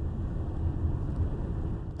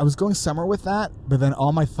 I was going somewhere with that, but then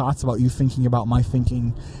all my thoughts about you thinking about my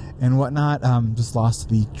thinking and whatnot, just lost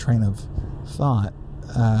the train of thought.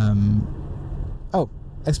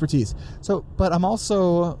 Expertise. So, but I'm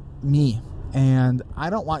also me. And I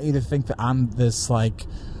don't want you to think that I'm this, like,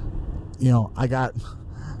 I got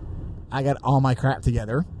all my crap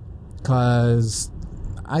together, because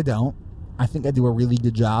I don't. I think I do a really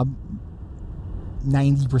good job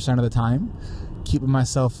 90% of the time, keeping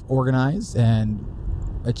myself organized and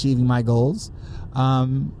achieving my goals.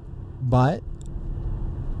 But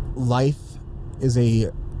life is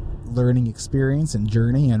a learning experience and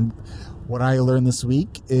journey, and what I learned this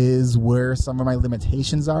week is where some of my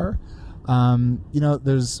limitations are.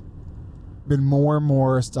 There's been more and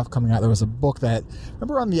more stuff coming out. There was a book that,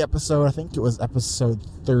 remember on the episode, I think it was episode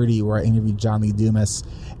 30, where I interviewed John Lee Dumas,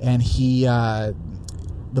 and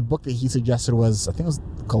the book that he suggested was, I think it was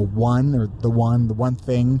called The One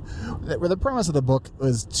Thing, where the premise of the book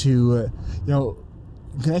was to, you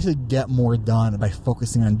can actually get more done by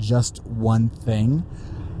focusing on just one thing.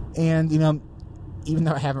 And, even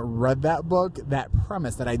though I haven't read that book, that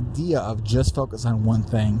premise, that idea of just focus on one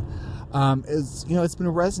thing, is, it's been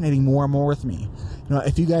resonating more and more with me.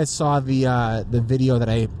 If you guys saw the video that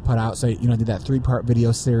I put out, so, did that 3-part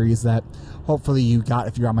video series that hopefully you got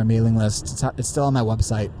if you're on my mailing list. It's still on my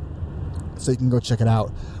website, so you can go check it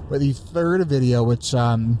out. But the third video, which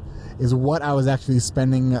is what I was actually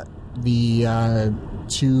spending the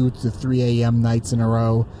 2 to 3 a.m. nights in a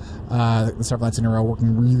row, several nights in a row,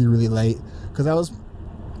 working really, really late, because I was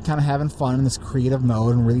kind of having fun in this creative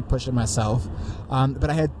mode and really pushing myself. But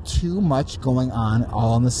I had too much going on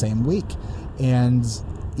all in the same week. And,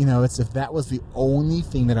 it's if that was the only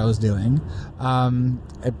thing that I was doing,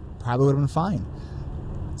 it probably would have been fine.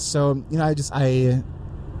 So, I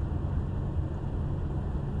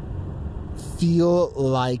feel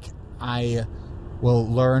like I will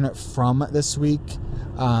learn from this week.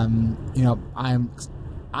 I'm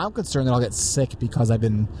concerned that I'll get sick because I've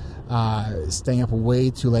been staying up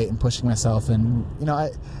way too late and pushing myself, and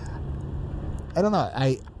I don't know.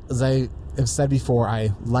 As I have said before,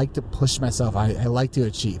 I like to push myself. I like to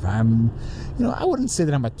achieve. I wouldn't say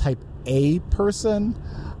that I'm a type A person.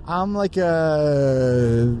 I'm a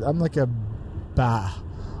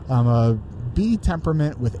B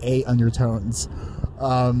temperament with A undertones.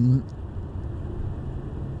 I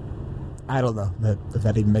don't know if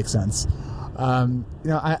that even makes sense. I'm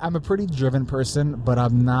a pretty driven person, but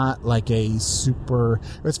I'm not like a super...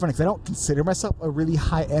 It's funny because I don't consider myself a really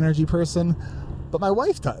high energy person, but my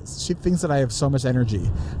wife does. She thinks that I have so much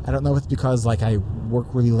energy. I don't know if it's because like I work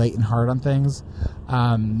really late and hard on things.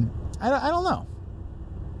 I don't know.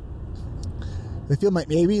 I feel like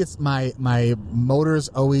maybe it's my motor's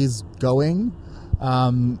always going.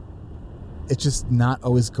 It's just not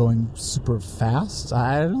always going super fast.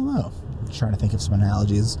 I don't know. I'm trying to think of some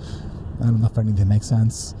analogies. I don't know if anything makes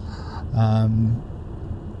sense. I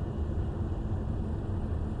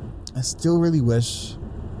still really wish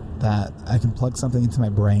that I can plug something into my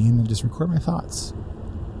brain and just record my thoughts.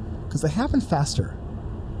 Because they happen faster.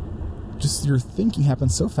 Just your thinking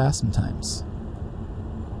happens so fast sometimes.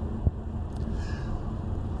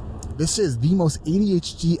 This is the most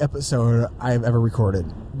ADHD episode I've ever recorded,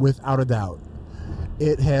 without a doubt.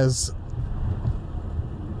 It has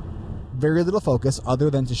very little focus other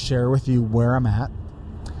than to share with you where I'm at.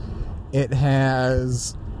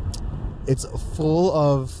 It's full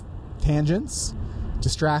of tangents,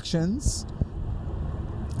 distractions,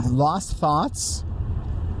 lost thoughts,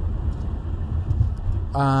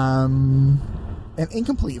 and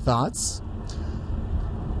incomplete thoughts,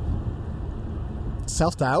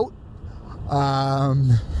 self-doubt,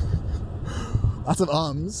 lots of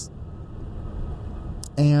ums,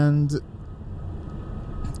 and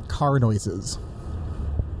car noises.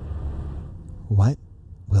 What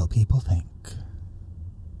will people think?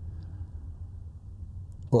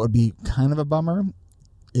 What would be kind of a bummer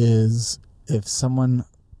is if someone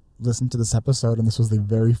listened to this episode and this was the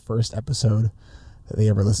very first episode that they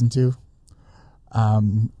ever listened to.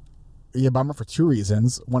 It'd be a bummer for two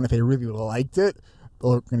reasons. One, if they really liked it,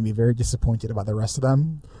 they're going to be very disappointed about the rest of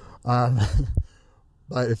them.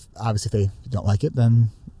 But if they don't like it,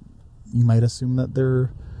 then you might assume that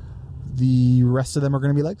the rest of them are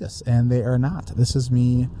going to be like this, and they are not. This is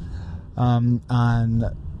me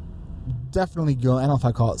on definitely going, I don't know if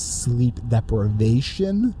I call it sleep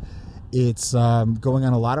deprivation. It's going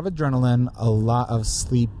on a lot of adrenaline, a lot of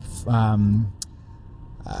sleep,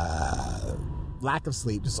 lack of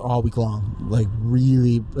sleep just all week long. Like,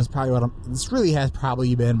 really, this really has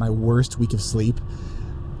probably been my worst week of sleep.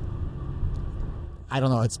 I don't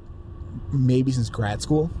know, it's maybe since grad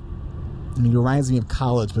school. I mean, it reminds me of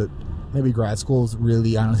college, but maybe grad school is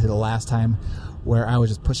really, honestly, the last time where I was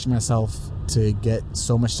just pushing myself to get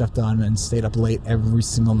so much stuff done and stayed up late every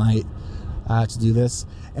single night to do this.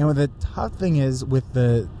 And what the tough thing is with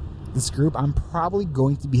this group, I'm probably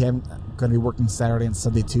going to be working Saturday and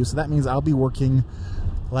Sunday too. So that means I'll be working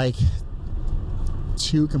like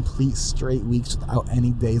 2 complete straight weeks without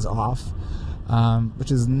any days off,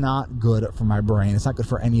 which is not good for my brain. It's not good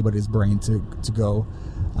for anybody's brain to go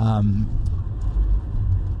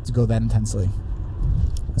that intensely.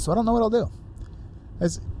 So I don't know what I'll do.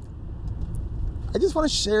 I just want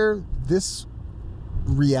to share this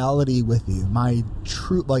reality with you. My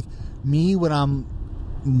true, like me when I'm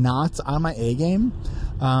not on my A game,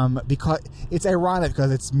 because it's ironic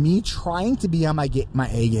because it's me trying to be on my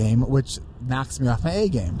A game, which knocks me off my A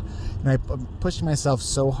game. And I'm pushing myself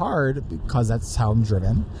so hard because that's how I'm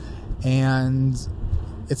driven. And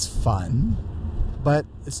it's fun, but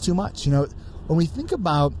it's too much. You know, when we think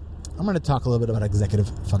about, I'm going to talk a little bit about executive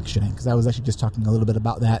functioning because I was actually just talking a little bit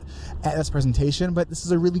about that at this presentation, but this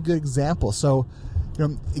is a really good example. So, you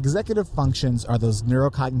know, executive functions are those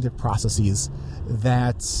neurocognitive processes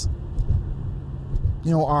that,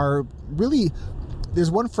 you know, are really, there's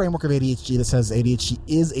one framework of ADHD that says ADHD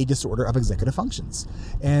is a disorder of executive functions.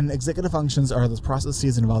 And executive functions are those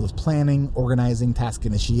processes that involve planning, organizing, task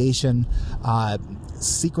initiation,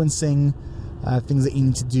 sequencing, things that you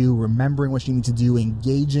need to do, remembering what you need to do,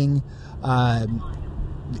 engaging,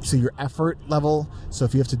 so your effort level. So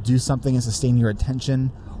if you have to do something and sustain your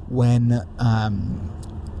attention when,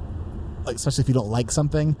 like especially if you don't like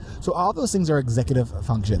something. So all those things are executive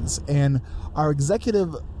functions, and our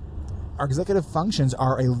executive functions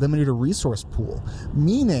are a limited resource pool,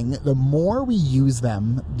 meaning the more we use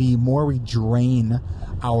them, the more we drain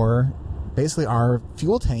our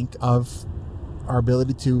fuel tank of our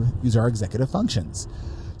ability to use our executive functions.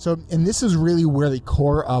 So, and this is really where the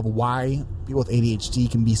core of why people with ADHD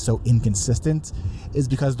can be so inconsistent is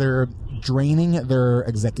because they're draining their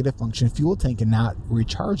executive function fuel tank and not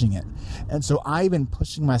recharging it. And so I've been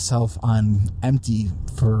pushing myself on empty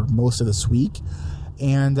for most of this week,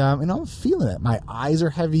 and I'm feeling it. My eyes are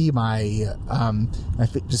heavy. I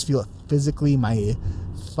just feel it physically. My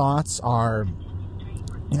thoughts are,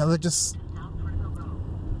 they're just,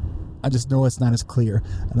 I just know it's not as clear.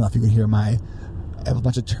 I don't know if you can hear I have a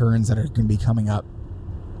bunch of turns that are going to be coming up.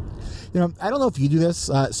 I don't know if you do this.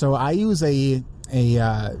 So I use my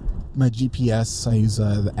GPS. I use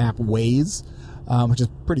the app Waze, which is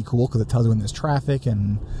pretty cool because it tells you when there's traffic,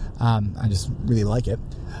 and I just really like it.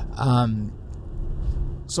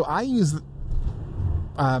 So I use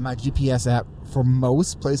my GPS app for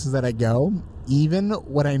most places that I go, even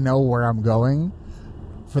when I know where I'm going,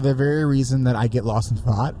 for the very reason that I get lost in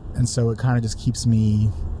thought, and so it kind of just keeps me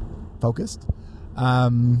focused.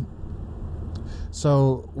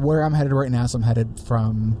 So where I'm headed right now, so I'm headed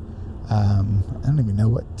from, I don't even know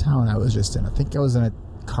what town I was just in. I think I was in a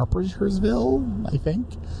Carpentersville, I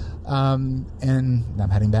think. And I'm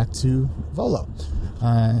heading back to Volo.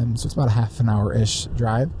 So it's about a half an hour-ish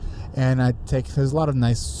drive. And there's a lot of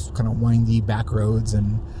nice kind of windy back roads,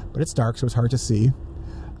 but it's dark, so it's hard to see.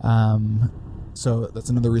 So that's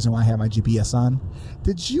another reason why I have my GPS on.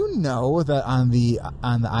 Did you know that on the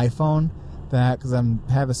iPhone, that because I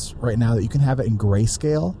have this right now, that you can have it in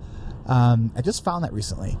grayscale? I just found that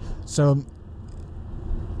recently. So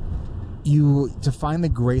to find the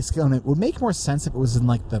grayscale, and it would make more sense if it was in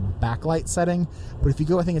like the backlight setting, but if you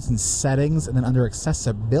go, I think it's in settings, and then under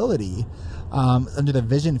accessibility, under the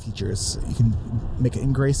vision features, you can make it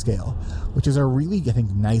in grayscale, which is a really, I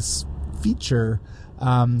think, nice feature,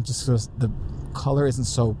 just because the color isn't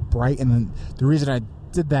so bright. And then the reason I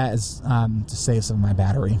did that is to save some of my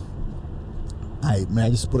battery. I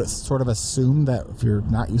just would sort of assume that if you're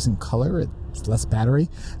not using color, it's less battery.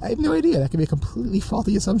 I have no idea. That could be a completely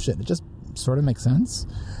faulty assumption. It just sort of makes sense.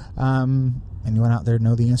 Anyone out there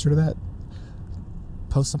know the answer to that?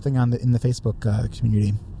 Post something in the Facebook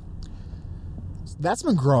community. That's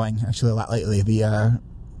been growing actually a lot lately.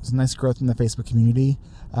 There's nice growth in the Facebook community.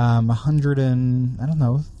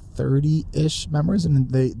 130-ish members,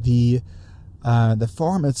 and the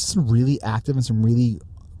forum, it's really active and some really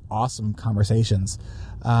awesome conversations,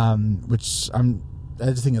 which I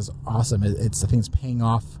just think is awesome. I think it's paying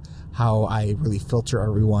off how I really filter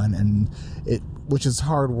everyone, and which is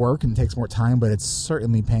hard work and takes more time, but it's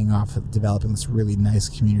certainly paying off developing this really nice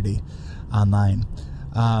community online.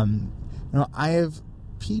 I have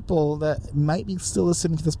people that might be still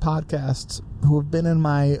listening to this podcast who have been in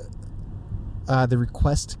my the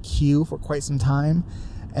request queue for quite some time,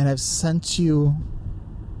 and I've sent you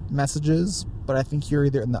messages, but I think you're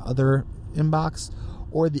either in the other inbox,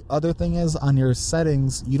 or the other thing is on your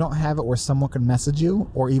settings, you don't have it where someone can message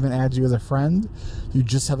you or even add you as a friend. You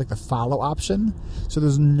just have like the follow option. So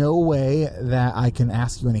there's no way that I can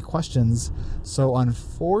ask you any questions. So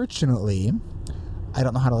unfortunately, I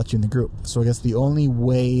don't know how to let you in the group. So I guess the only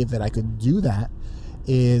way that I could do that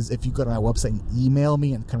is if you go to my website and email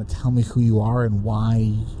me and kind of tell me who you are and why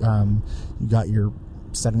you got your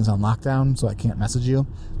settings on lockdown so I can't message you.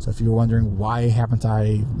 So if you're wondering why haven't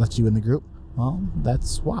I let you in the group, well,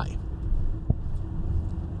 that's why.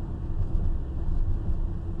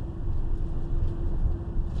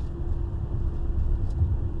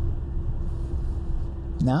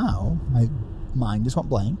 Now my mind just went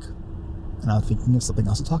blank, and I was thinking of something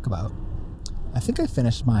else to talk about. I think I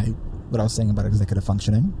finished what I was saying about executive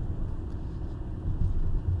functioning.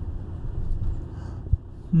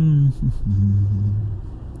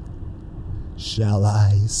 Shall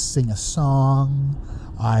I sing a song?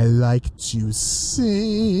 I like to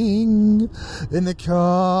sing in the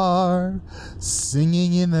car.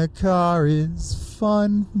 Singing in the car is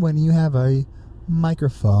fun when you have a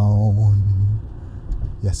microphone.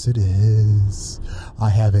 Yes, it is. I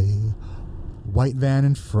have a white van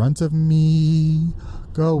in front of me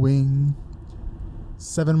going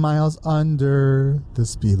 7 miles under the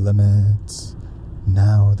speed limit.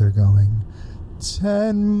 Now they're going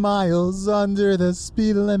 10 miles under the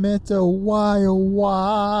speed limit. Oh, why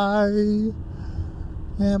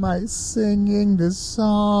am I singing this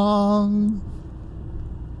song?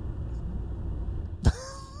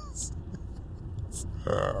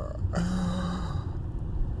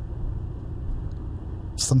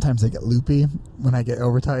 Sometimes I get loopy when I get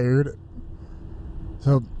overtired.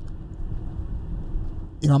 So,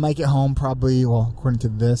 I might get home probably, according to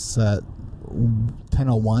this,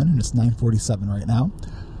 10:01, and it's 9:47 right now.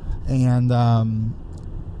 And I'm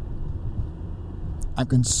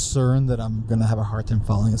concerned that I'm going to have a hard time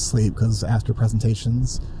falling asleep because after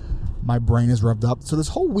presentations, my brain is revved up. So this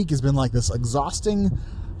whole week has been like this exhausting,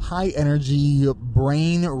 high-energy,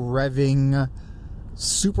 brain-revving,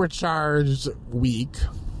 supercharged week.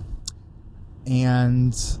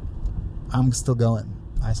 And I'm still going.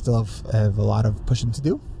 I still have a lot of pushing to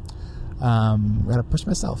do. Got to push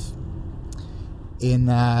myself.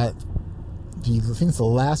 I think it's the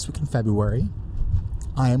last week in February,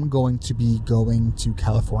 I am going to be going to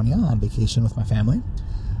California on vacation with my family.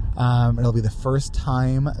 It'll be the first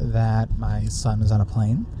time that my son is on a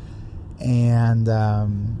plane. And I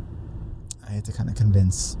had to kind of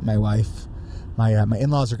convince my wife. My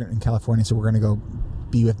in-laws are in California, so we're going to go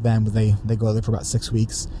be with them. They go there for about 6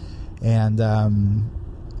 weeks. And I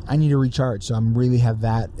need to recharge, so I'm really have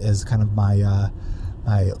that as kind of my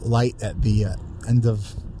light at the end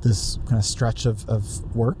of this kind of stretch of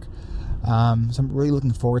work. So I'm really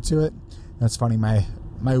looking forward to it. And it's funny, my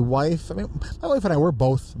wife and I, we're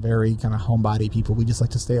both very kind of homebody people. We just like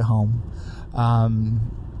to stay at home.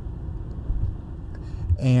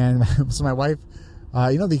 And so my wife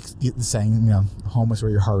the saying, home is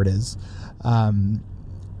where your heart is.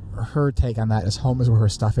 Her take on that is home is where her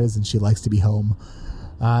stuff is, and she likes to be home.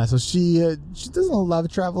 So she doesn't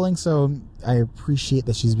love traveling, so I appreciate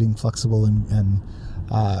that she's being flexible and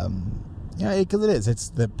because it's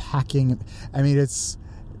the packing. I mean, it's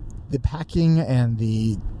the packing and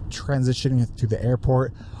the transitioning through the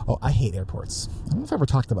airport. Oh, I hate airports. I don't know if I ever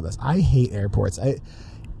talked about this. I hate airports.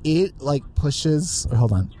 It pushes.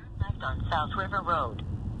 Hold on. Left on South River Road.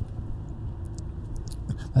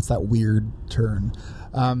 That's that weird turn.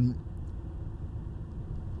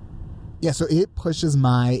 So it pushes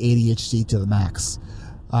my ADHD to the max,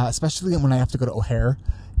 especially when I have to go to O'Hare.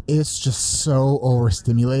 It's just so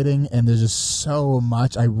overstimulating, and there's just so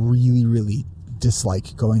much. I really, really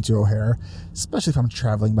dislike going to O'Hare, especially if I'm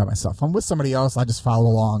traveling by myself. If I'm with somebody else, I just follow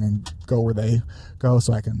along and go where they go,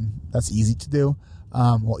 so I can. That's easy to do.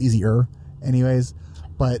 Easier, anyways.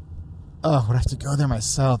 But when I have to go there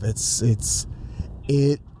myself, it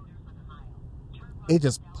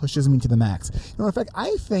just pushes me to the max. In fact,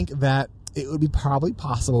 I think that it would be probably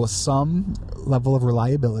possible with some level of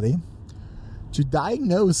reliability to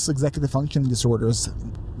diagnose executive functioning disorders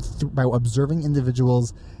by observing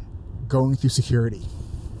individuals going through security.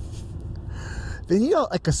 They need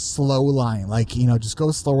a slow line, just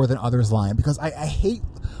go slower than others line, because I hate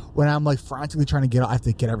when I'm frantically trying to get out. I have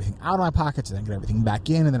to get everything out of my pockets and then get everything back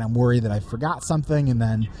in, and then I'm worried that I forgot something, and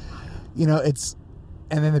then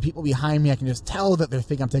and then the people behind me, I can just tell that they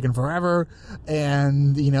think I'm taking forever,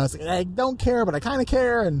 and it's I don't care, but I kind of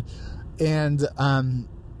care, and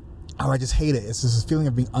I just hate it. It's just a feeling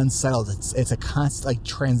of being unsettled. It's a constant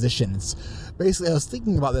transition. It's basically, I was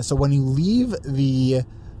thinking about this. So when you leave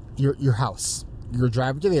your house, you're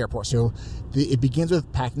driving to the airport. So it begins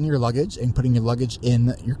with packing your luggage and putting your luggage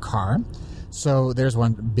in your car. So there's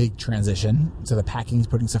one big transition. So the packing is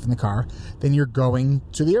putting stuff in the car. Then you're going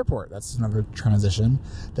to the airport. That's another transition.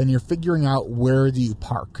 Then you're figuring out where do you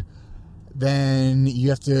park. Then you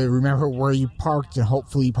have to remember where you parked, and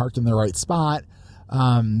hopefully you parked in the right spot.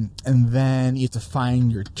 And then you have to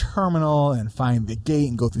find your terminal and find the gate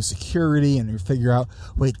and go through security, and you figure out,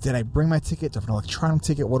 wait, did I bring my ticket? Do I have an electronic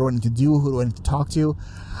ticket? What do I need to do? Who do I need to talk to?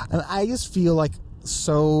 And I just feel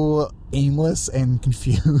so aimless and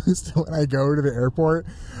confused when I go to the airport.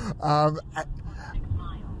 I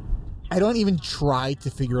don't even try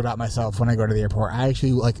to figure it out myself when I go to the airport. I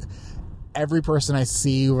actually every person I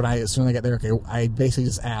see as soon as I get there. Okay, I basically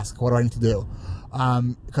just ask, what do I need to do?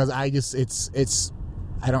 Because I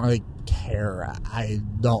don't really care. I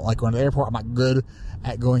don't like going to the airport. I'm not good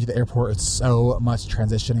at going to the airport. It's so much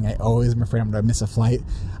transitioning. I always am afraid I'm going to miss a flight.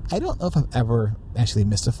 I don't know if I've ever actually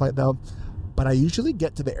missed a flight though, but I usually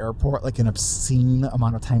get to the airport an obscene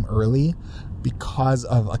amount of time early because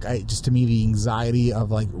of to me, the anxiety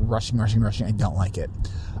of rushing. I don't like it.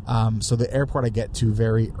 So the airport I get to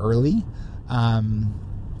very early. I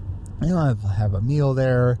have a meal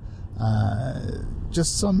there.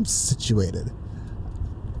 Just so I'm situated.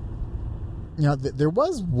 There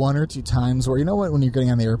was one or two times where, when you're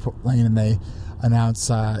getting on the airplane and they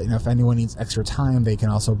announce, if anyone needs extra time, they can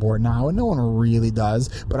also board now. And no one really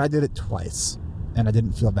does, but I did it twice, and I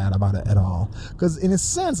didn't feel bad about it at all. Because in a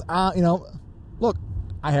sense, look,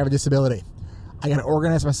 I have a disability. I got to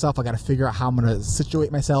organize myself. I got to figure out how I'm going to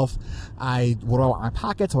situate myself. What do I want in my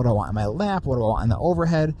pockets? What do I want in my lap? What do I want in the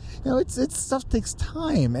overhead? It's stuff takes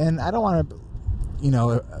time, and I don't want to,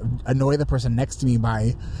 annoy the person next to me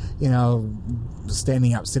by,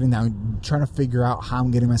 standing up, sitting down, trying to figure out how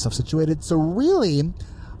I'm getting myself situated. So really,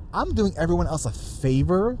 I'm doing everyone else a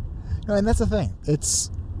favor. And that's the thing.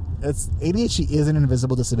 It's ADHD is an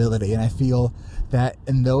invisible disability, and I feel that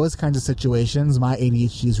in those kinds of situations, my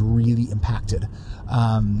ADHD is really impacted.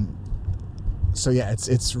 So yeah,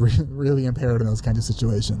 it's really impaired in those kinds of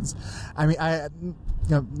situations. I mean,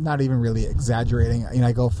 not even really exaggerating.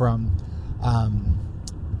 I go from, I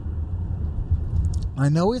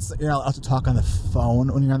know you're not allowed to talk on the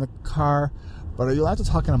phone when you're in the car, but are you allowed to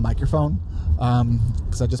talk on a microphone?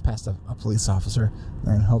 Because I just passed a police officer,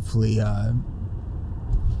 and hopefully, I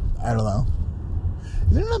don't know.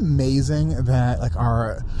 Isn't it amazing that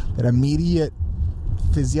that immediate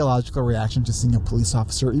physiological reaction to seeing a police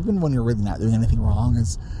officer, even when you're really not doing anything wrong,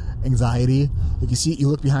 is anxiety? You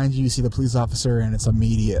look behind you see the police officer, and it's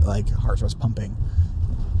immediate, heart starts pumping.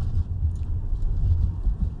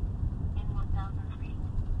 In 1,000 feet,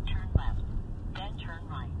 turn left, then turn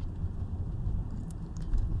right.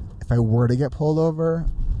 If I were to get pulled over,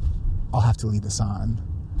 I'll have to leave this on.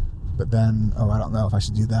 But then, I don't know if I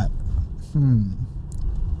should do that.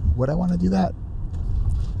 Would I want to do that?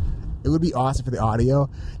 It would be awesome for the audio.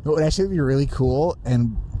 It would actually be really cool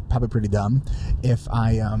and probably pretty dumb if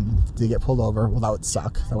I did get pulled over. Well, that would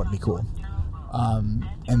suck. That wouldn't be cool.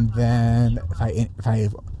 And then if I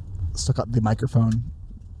stuck up the microphone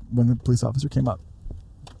when the police officer came up.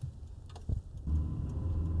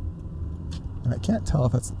 And I can't tell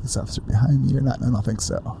if that's the police officer behind me or not. No, I don't think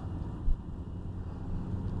so.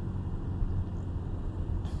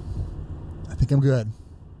 I think I'm good.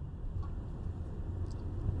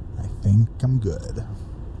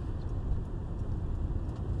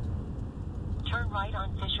 Turn right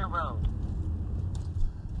on Fisher Road.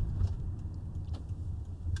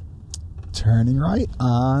 Turning right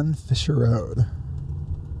on Fisher Road.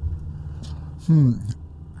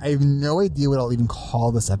 I have no idea what I'll even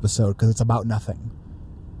call this episode because it's about nothing.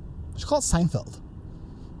 I should call it Seinfeld.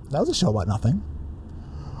 That was a show about nothing.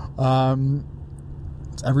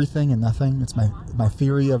 It's everything and nothing. It's my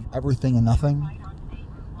theory of everything and nothing.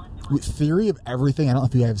 Theory of Everything. I don't know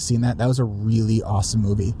if you guys have seen that. That was a really awesome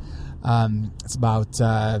movie. It's about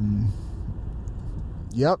can't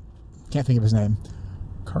think of his name.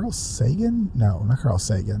 Carl Sagan? No, not Carl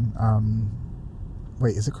Sagan.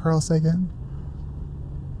 Wait, is it Carl Sagan?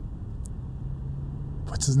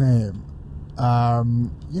 What's his name?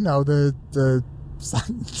 The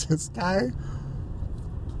scientist guy.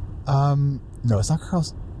 No, it's not Carl.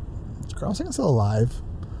 Is Carl Sagan still alive?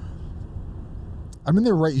 I'm in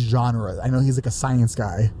the right genre. I know he's like a science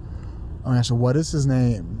guy. Oh my gosh, what is his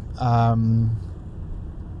name?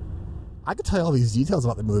 I could tell you all these details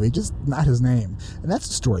about the movie, just not his name. And that's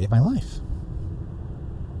the story of my life.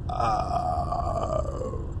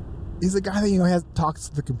 He's the guy that, talks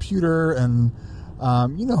to the computer and,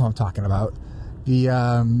 you know who I'm talking about. The,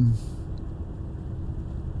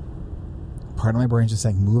 part of my brain's just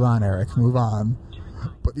saying, move on, Eric, move on.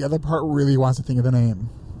 But the other part really wants to think of the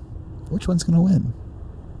name. Which one's going to win?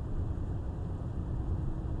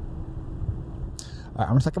 All right, I'm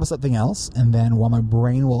going to talk about something else, and then while my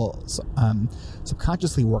brain will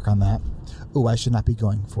subconsciously work on that. Oh, I should not be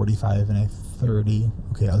going 45 and a 30.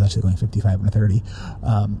 Okay, I was actually going 55 and a 30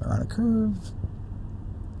 around a curve.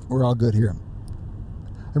 We're all good here.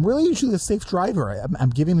 I'm really usually a safe driver. I'm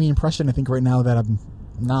giving the impression, I think, right now that I'm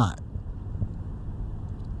not.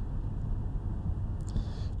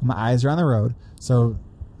 My eyes are on the road, so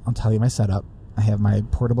I'll tell you my setup. I have my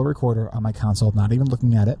portable recorder on my console, not even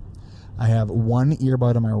looking at it. I have one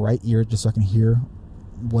earbud on my right ear just so I can hear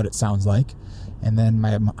what it sounds like. And then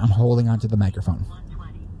I'm holding onto the microphone.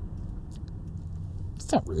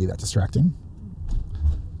 It's not really that distracting.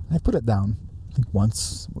 I put it down, I think,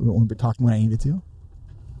 once when we were talking when I needed to.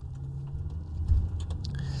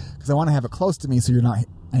 Because I want to have it close to me so you're not...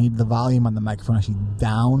 I need the volume on the microphone actually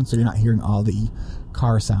down so you're not hearing all the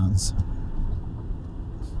car sounds.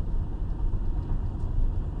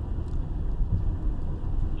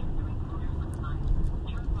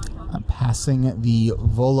 I'm passing the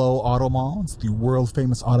Volo Auto Mall. It's the world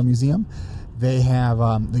famous auto museum. They have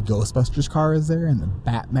the Ghostbusters car is there, and the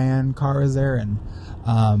Batman car is there, and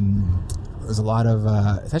there's a lot of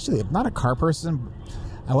it's actually, I'm not a car person.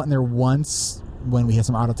 I went in there once when we had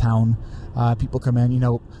some out of town people come in.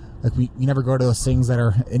 Like we never go to those things that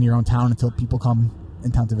are in your own town until people come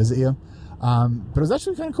in town to visit you. But it was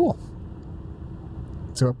actually kind of cool.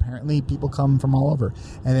 So apparently people come from all over.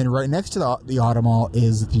 And then right next to the Auto Mall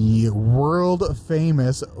is the world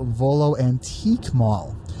famous Volo Antique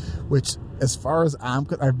Mall, which, as far as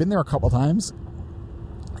I've been there a couple times,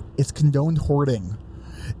 it's condoned hoarding.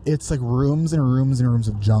 It's like rooms and rooms and rooms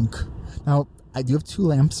of junk. Now, I do have 2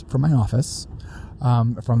 lamps from my office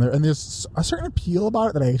from there, and there's a certain appeal about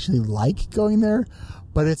it that I actually like going there,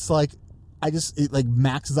 but it's like, it like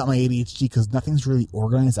maxes out my ADHD because nothing's really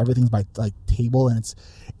organized. Everything's by like table, and it's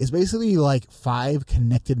basically like 5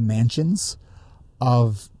 connected mansions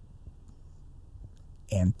of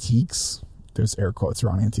antiques. There's air quotes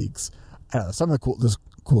around antiques. I don't know, some of there's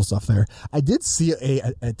cool stuff there. I did see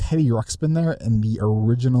a Teddy Ruxpin there in the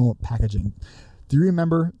original packaging. Do you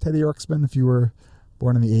remember Teddy Ruxpin if you were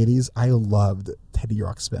born in the 80s? I loved Teddy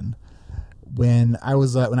Ruxpin. When I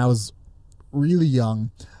was really young,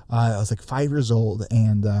 I was like 5 years old,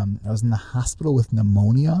 and I was in the hospital with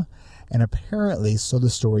pneumonia, and apparently, so the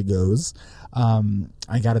story goes,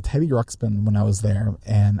 I got a Teddy Ruxpin when I was there,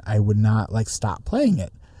 and I would not stop playing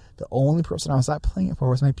it. The only person I would stop playing it for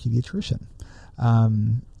was my pediatrician,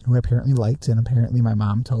 who I apparently liked, and apparently my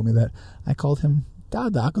mom told me that I called him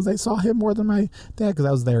Dada because I saw him more than my dad because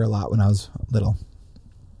I was there a lot when I was little.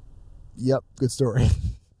 Yep, good story.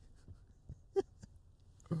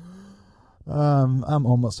 I'm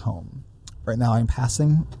almost home. Right now I'm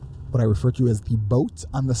passing what I refer to as the Boat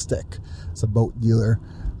on the Stick. It's a boat dealer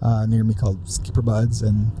near me called Skipper Buds,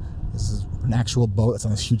 and This is an actual boat that's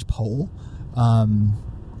on this huge pole.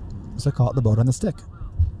 So I call it the boat on the stick.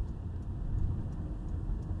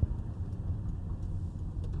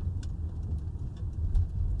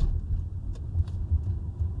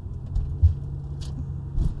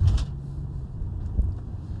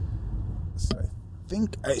 So I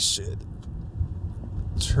think I should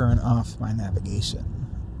turn off my navigation.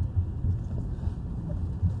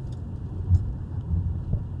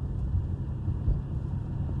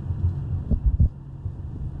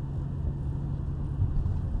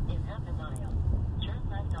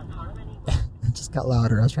 It just got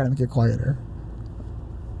louder. I was trying to make it quieter.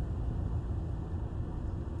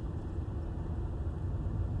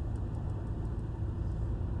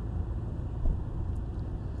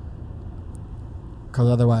 Because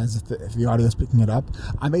otherwise, if the audio is picking it up,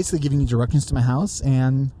 I'm basically giving you directions to my house,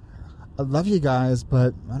 and I love you guys,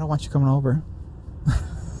 but I don't want you coming over.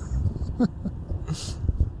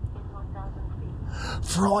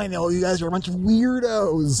 For all I know, you guys are a bunch of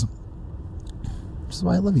weirdos. Which is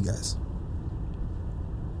why I love you guys.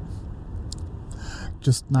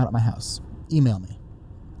 Just not at my house. Email me.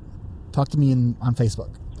 Talk to me on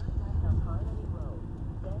Facebook.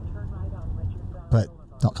 But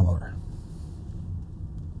don't come over.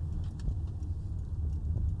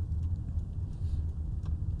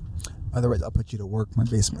 Otherwise, I'll put you to work. My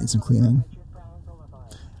basement needs some cleaning.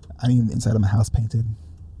 I need the inside of my house painted.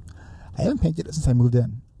 I haven't painted it since I moved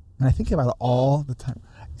in. And I think about it all the time.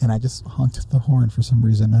 And I just honked the horn for some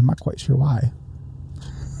reason. I'm not quite sure why.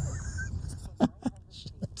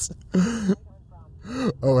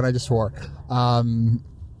 Oh, and I just swore.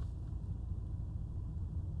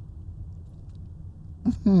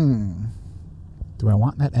 Do I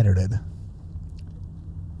want that edited?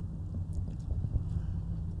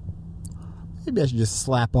 Maybe I should just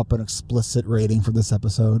slap up an explicit rating for this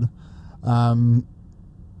episode.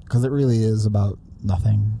 Because it really is about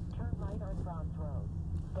nothing.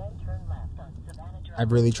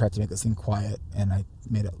 I've really tried to make this thing quiet, and I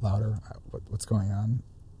made it louder. What's going on?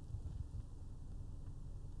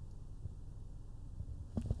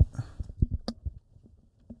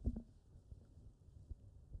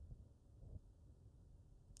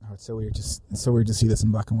 Oh, it's so weird. It's so weird to see this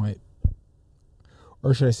in black and white.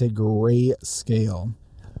 Or should I say gray scale?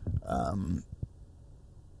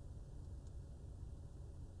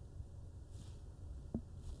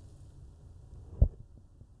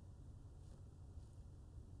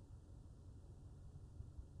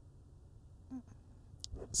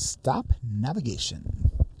 Stop navigation.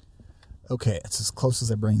 Okay, it's as close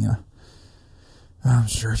as I bring you. I'm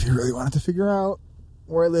sure if you really wanted to figure out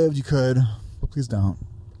where I lived, you could. But please don't.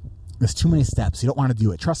 There's too many steps. You don't want to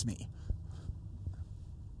do it. Trust me.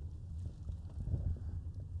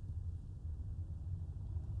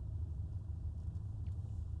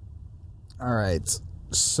 All right,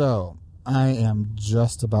 so I am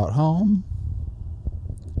just about home.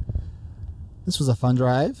 This was a fun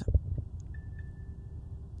drive.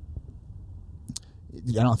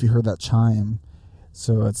 I don't know if you heard that chime.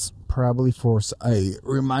 So it's probably for a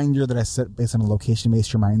reminder that I set based on a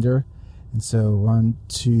location-based reminder. And so 1,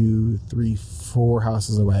 2, 3, 4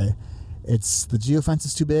 houses away. It's the geofence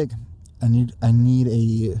is too big. I need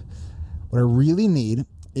what I really need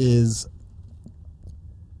is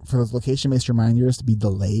for those location-based reminders to be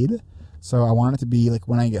delayed. So I want it to be like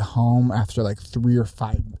when I get home after like 3 to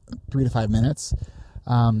 5 minutes.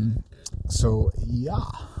 So yeah.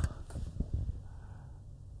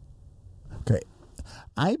 Okay.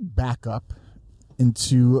 I back up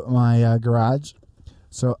into my garage.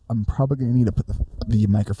 So I'm probably going to need to put the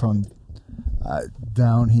microphone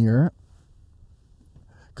down here.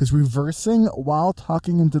 Because reversing while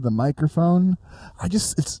talking into the microphone,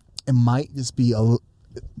 it might just be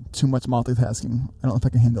too much multitasking. I don't know if I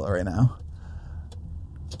can handle it right now.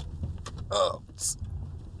 Oh,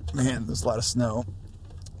 man, there's a lot of snow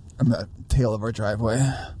on the tail of our driveway.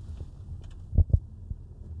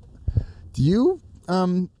 Do you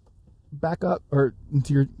back up or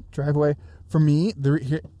into your driveway? For me,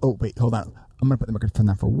 here. Oh wait, hold on. I'm gonna put the microphone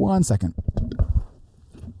down for 1 second.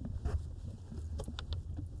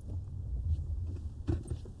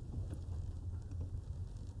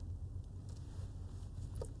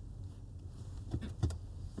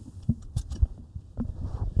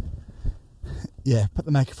 Yeah, put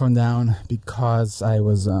the microphone down because I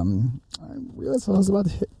realized I was about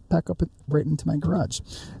to back up right into my garage,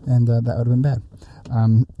 and that would have been bad.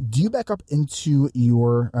 Do you back up into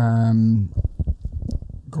your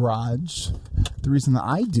garage? The reason that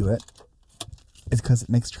I do it is because it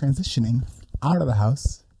makes transitioning out of the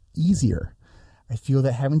house easier. I feel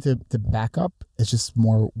that having to back up is just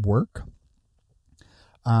more work.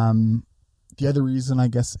 The other reason, I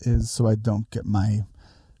guess, is so I don't get my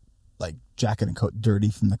jacket and coat dirty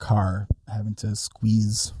from the car, having to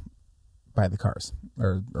squeeze by the cars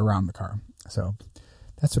or around the car. So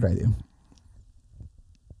that's what I do.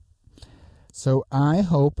 So I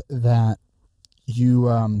hope that you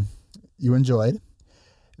enjoyed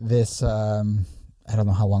this. I don't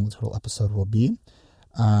know how long the total episode will be,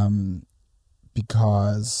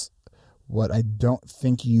 because what I don't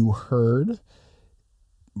think you heard,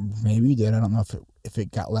 maybe you did, I don't know if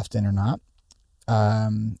it got left in or not,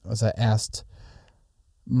 was I asked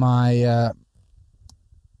my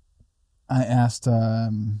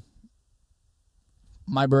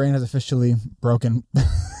brain is officially broken.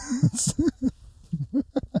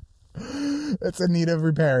 It's in need of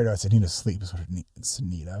repair. No, it's in need of sleep is what it's in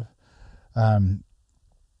need of.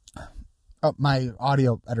 My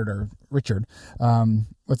audio editor, Richard.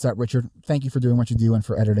 What's up, Richard? Thank you for doing what you do and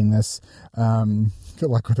for editing this. Good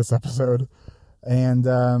luck with this episode.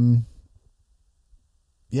 And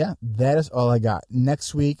yeah, that is all I got.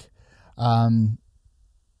 Next week is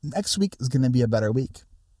going to be a better week.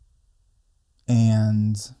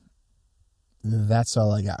 And that's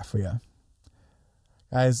all I got for you.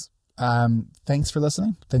 Guys, thanks for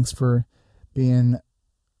listening. Thanks for being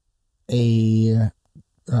I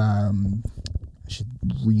should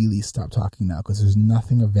really stop talking now because there's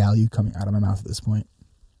nothing of value coming out of my mouth at this point.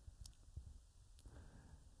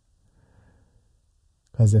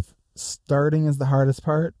 Because if starting is the hardest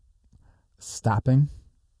part, stopping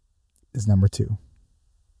is number 2.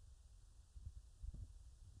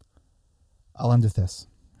 I'll end with this.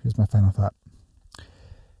 Here's my final thought.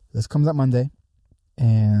 This comes out Monday,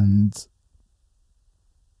 and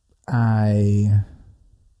I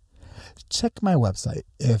check my website.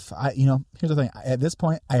 Here's the thing. At this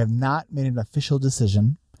point, I have not made an official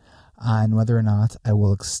decision on whether or not I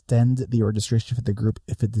will extend the registration for the group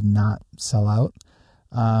if it did not sell out.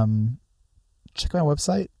 Check my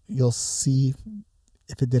website. You'll see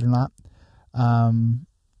if it did or not.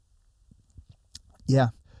 Yeah.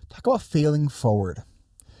 Talk about failing forward.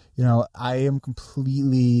 I am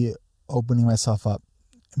completely opening myself up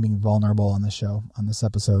and being vulnerable on the show, on this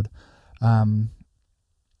episode.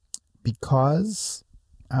 Because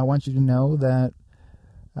I want you to know that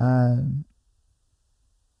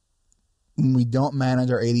when we don't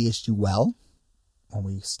manage our ADHD well, when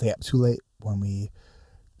we stay up too late, when we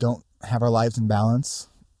don't have our lives in balance,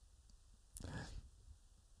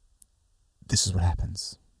 this is what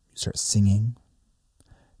happens. You start singing,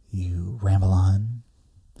 you ramble on,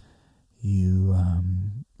 you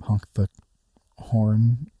honk the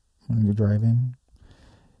horn when you're driving,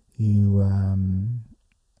 I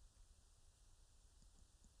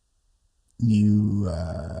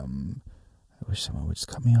wish someone would just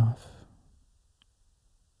cut me off.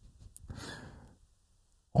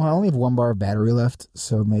 Well, I only have 1 bar of battery left,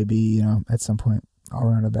 so maybe, at some point I'll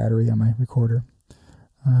run out of battery on my recorder.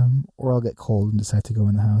 Or I'll get cold and decide to go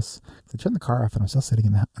in the house. I turn the car off and I'm still sitting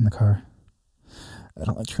in the car. I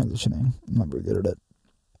don't like transitioning. I'm not very good at it.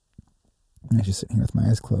 I'm just sitting here with my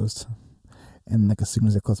eyes closed. And as soon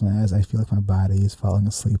as I close my eyes, I feel like my body is falling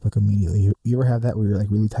asleep immediately. You ever have that where you're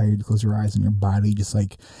really tired, you close your eyes and your body just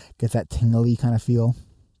gets that tingly kind of feel?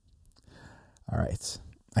 All right.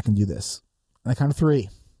 I can do this. On the count of 3.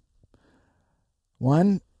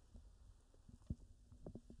 1,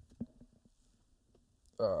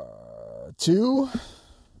 2,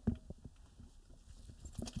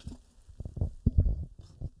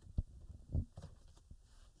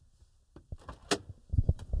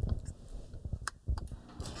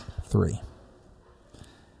 3.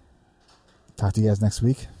 Talk to you guys next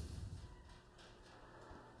week.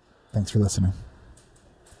 Thanks for listening.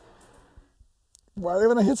 Why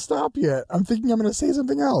haven't I hit stop yet? I'm thinking I'm going to say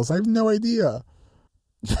something else. I have no idea.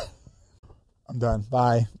 I'm done.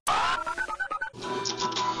 Bye.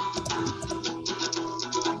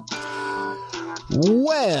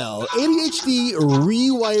 Well, ADHD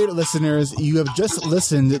reWired listeners, you have just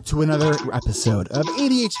listened to another episode of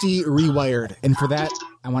ADHD reWired. And for that,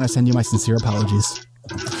 I want to send you my sincere apologies.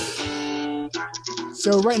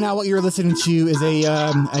 So right now what you're listening to is a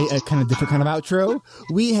kind of different kind of outro.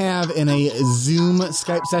 We have in a Zoom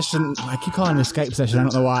Skype session, I keep calling it a Skype session, I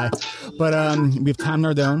don't know why, but we have Tom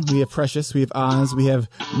Nardone, we have Precious, we have Oz, we have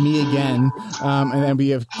me again, and then we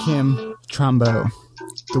have Kim Trombo,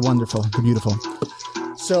 the wonderful, the beautiful.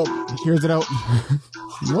 So here's it out.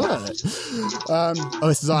 What?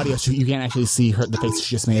 This is audio, so you can't actually see the face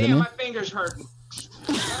she just made at me. My finger's hurting.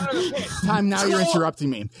 Time, now you're interrupting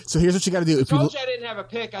me. So here's what you got to do. I told you I didn't have a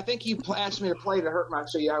pick. I think you asked me to play to hurt my.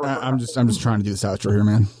 So yeah, I'm just trying to do this outro here,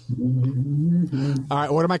 man. All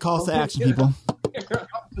right, what are my calls to action, people?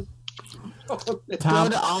 Tom, Go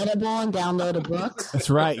to Audible and download a book. that's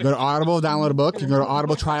right. Go to Audible, download a book. You can go to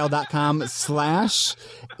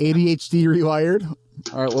audibletrial.com/ADHD rewired.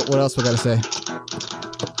 All right, what else we got to say?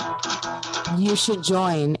 You should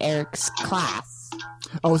join Eric's class.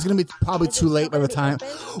 Oh, it's going to be probably too late by the time.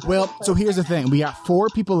 Well, so here's the thing. We got 4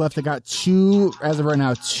 people left. I got 2, as of right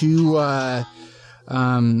now, 2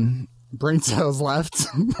 brain cells left.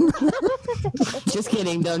 Just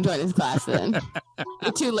kidding. Don't join his class then.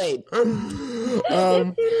 You're too late. I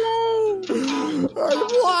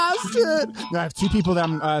lost it. No, I have 2 people that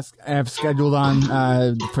I have scheduled on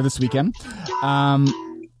for this weekend.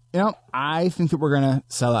 I think that we're going to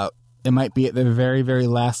sell out. It might be at the very, very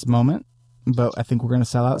last moment, but I think we're going to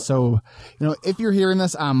sell out. So, if you're hearing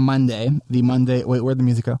this on Monday, wait, where'd the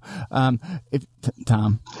music go? Tom,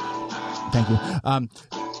 thank you.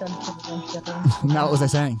 Now what was I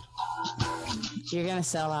saying? You're going to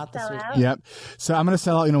sell out this week. Yep. So I'm going to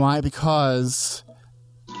sell out. You know why? Because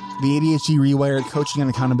the ADHD rewired coaching and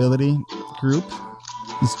accountability group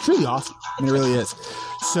is truly awesome. I mean, it really is.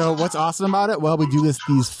 So what's awesome about it? Well, we do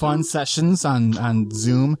these fun sessions on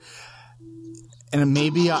Zoom. And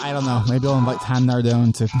maybe, I don't know, maybe I'll invite Tom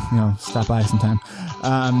Nardone to, stop by sometime.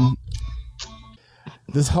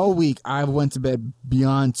 This whole week, I went to bed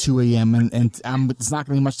beyond 2 a.m. and it's not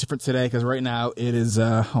going to be much different today because right now it is,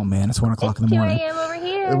 it's 1 o'clock in the morning. 2 a.m. over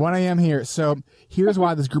here. 1 a.m. here. So here's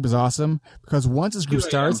why this group is awesome. Because once this group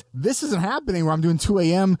starts, this isn't happening where I'm doing 2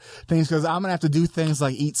 a.m. things because I'm going to have to do things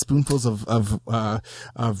like eat spoonfuls of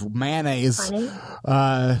mayonnaise.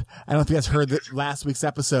 I don't know if you guys heard last week's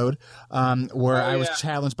episode where I was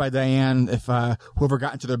challenged by Diane if whoever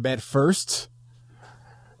got into their bed first.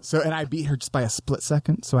 So, and I beat her just by a split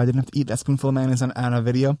second, so I didn't have to eat that spoonful of mayonnaise on a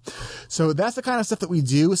video. So that's the kind of stuff that we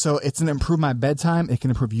do. So it's going to improve my bedtime. It can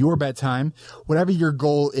improve your bedtime. Whatever your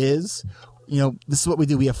goal is, this is what we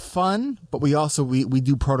do. We have fun, but we also, we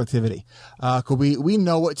do productivity. 'Cause we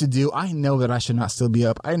know what to do. I know that I should not still be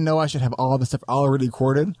up. I know I should have all this stuff already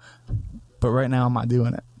recorded, but right now I'm not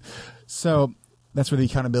doing it. So that's where the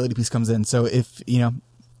accountability piece comes in. So if you're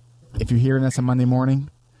hearing this on Monday morning,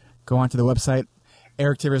 go onto the website,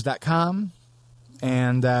 erictivers.com,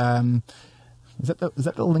 and is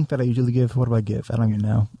that the link that I usually give? What do I give? I don't even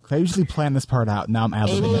know. I usually plan this part out. Now I'm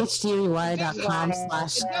ad-libbing it. ADHDrewired.com/.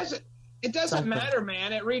 It doesn't matter,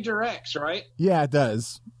 man. It redirects, right? Yeah, it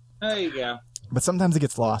does. There you go. But sometimes it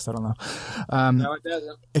gets lost. I don't know. No, it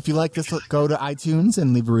doesn't. If you like this, go to iTunes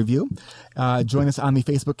and leave a review. Join us on the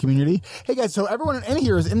Facebook community. Hey, guys, so everyone in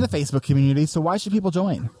here is in the Facebook community, so why should people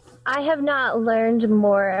join? I have not learned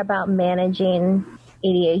more about managing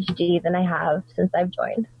ADHD than I have since I've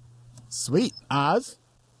joined. Sweet. Oz?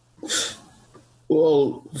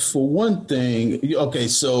 Well, for one thing, okay,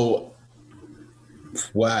 so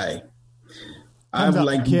why? I have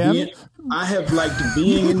liked being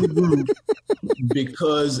in the group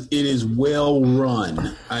because it is well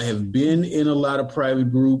run. I have been in a lot of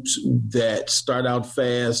private groups that start out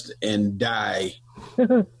fast and die.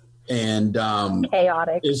 And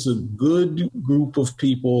chaotic. It's a good group of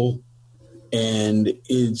people and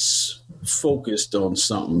it's focused on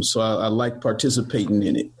something. So I like participating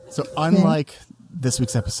in it. So unlike this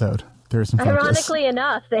week's episode, there's some focus. Ironically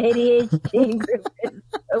enough, the ADHD group is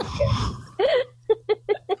focused.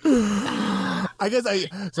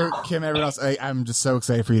 So Kim, everyone else, I'm just so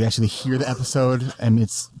excited for you to actually hear the episode. I mean,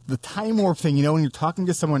 it's the time warp thing, when you're talking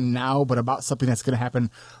to someone now, but about something that's going to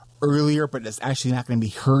happen earlier, but it's actually not going to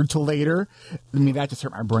be heard till later. I mean, that just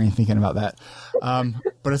hurt my brain thinking about that.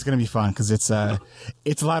 But it's going to be fun because it's a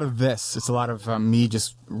lot of this. It's a lot of me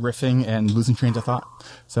just riffing and losing trains of thought.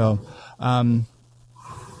 So,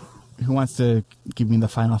 who wants to give me the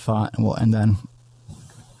final thought, and we'll end then.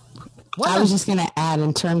 I was just going to add,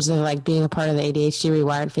 in terms of like being a part of the ADHD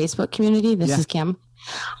Rewired Facebook community, this is Kim.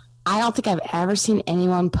 I don't think I've ever seen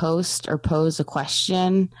anyone post or pose a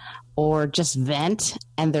question or just vent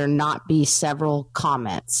and there not be several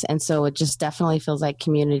comments. And so it just definitely feels like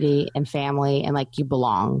community and family and like you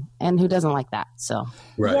belong. And who doesn't like that? So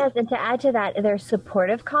right. Yes, and to add to that, there's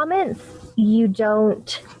supportive comments. You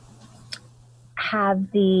don't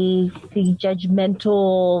have the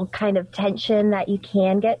judgmental kind of tension that you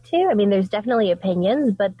can get to. I mean, there's definitely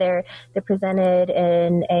opinions, but they're presented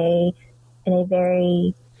in a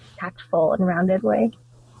very tactful and rounded way.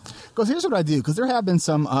 Because here's what I do. Because there have been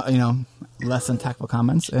some, less than tactful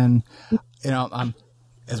comments, and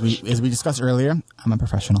as we discussed earlier, I'm a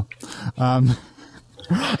professional. I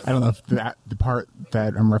don't know if the part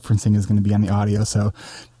that I'm referencing is going to be on the audio, so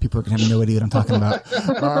people are going to have no idea what I'm talking about.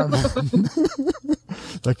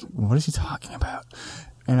 Like, what is he talking about?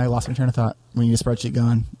 And I lost my train of thought. We need a spreadsheet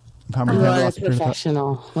going. You are a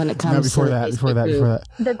professional when it comes before to that.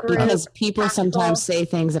 The group, because people sometimes say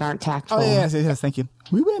things that aren't tactful. Oh yes, thank you.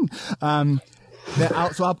 We win.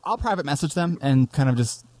 I'll private message them and kind of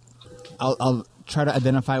just I'll try to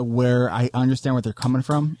identify where I understand where they're coming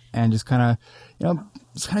from and just kind of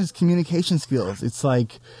just communication skills. It's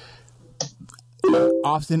like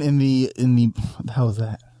often in the what the hell was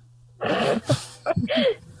that?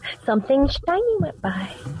 Something shiny went by.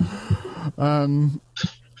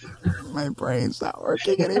 My brain's not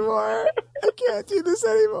working anymore. I can't do this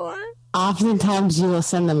anymore. Oftentimes, you will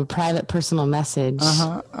send them a private, personal message.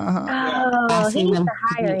 Oh, asking them to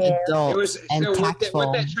hire you. adult and tactful.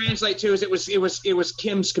 What that translates to is it was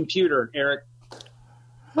Kim's computer, Eric.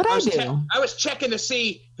 What I do? I was checking to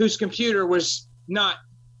see whose computer was not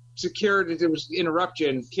secured. It was interrupted,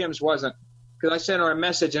 and Kim's wasn't. Because I sent her a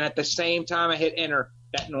message, and at the same time I hit enter,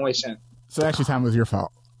 that noise sent. So actually, Tom, it was your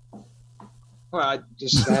fault. Well, I had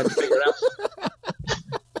to figure it out.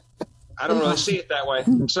 I don't really see it that way.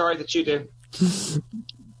 I'm sorry that you do.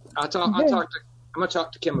 I'm gonna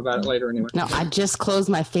talk to Kim about it later anyway. No, I just closed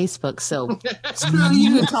my Facebook, so screw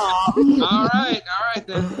you, Tom. All right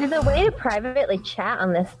then. There's a way to privately chat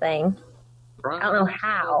on this thing. I don't know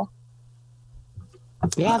how.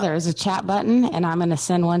 Yeah, there is a chat button, and I'm going to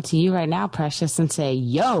send one to you right now, Precious, and say,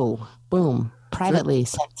 yo, boom, privately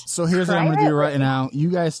sent. So here's what I'm going to do right now. You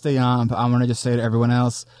guys stay on, but I'm going to just say to everyone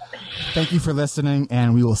else, thank you for listening,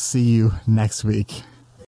 and we will see you next week.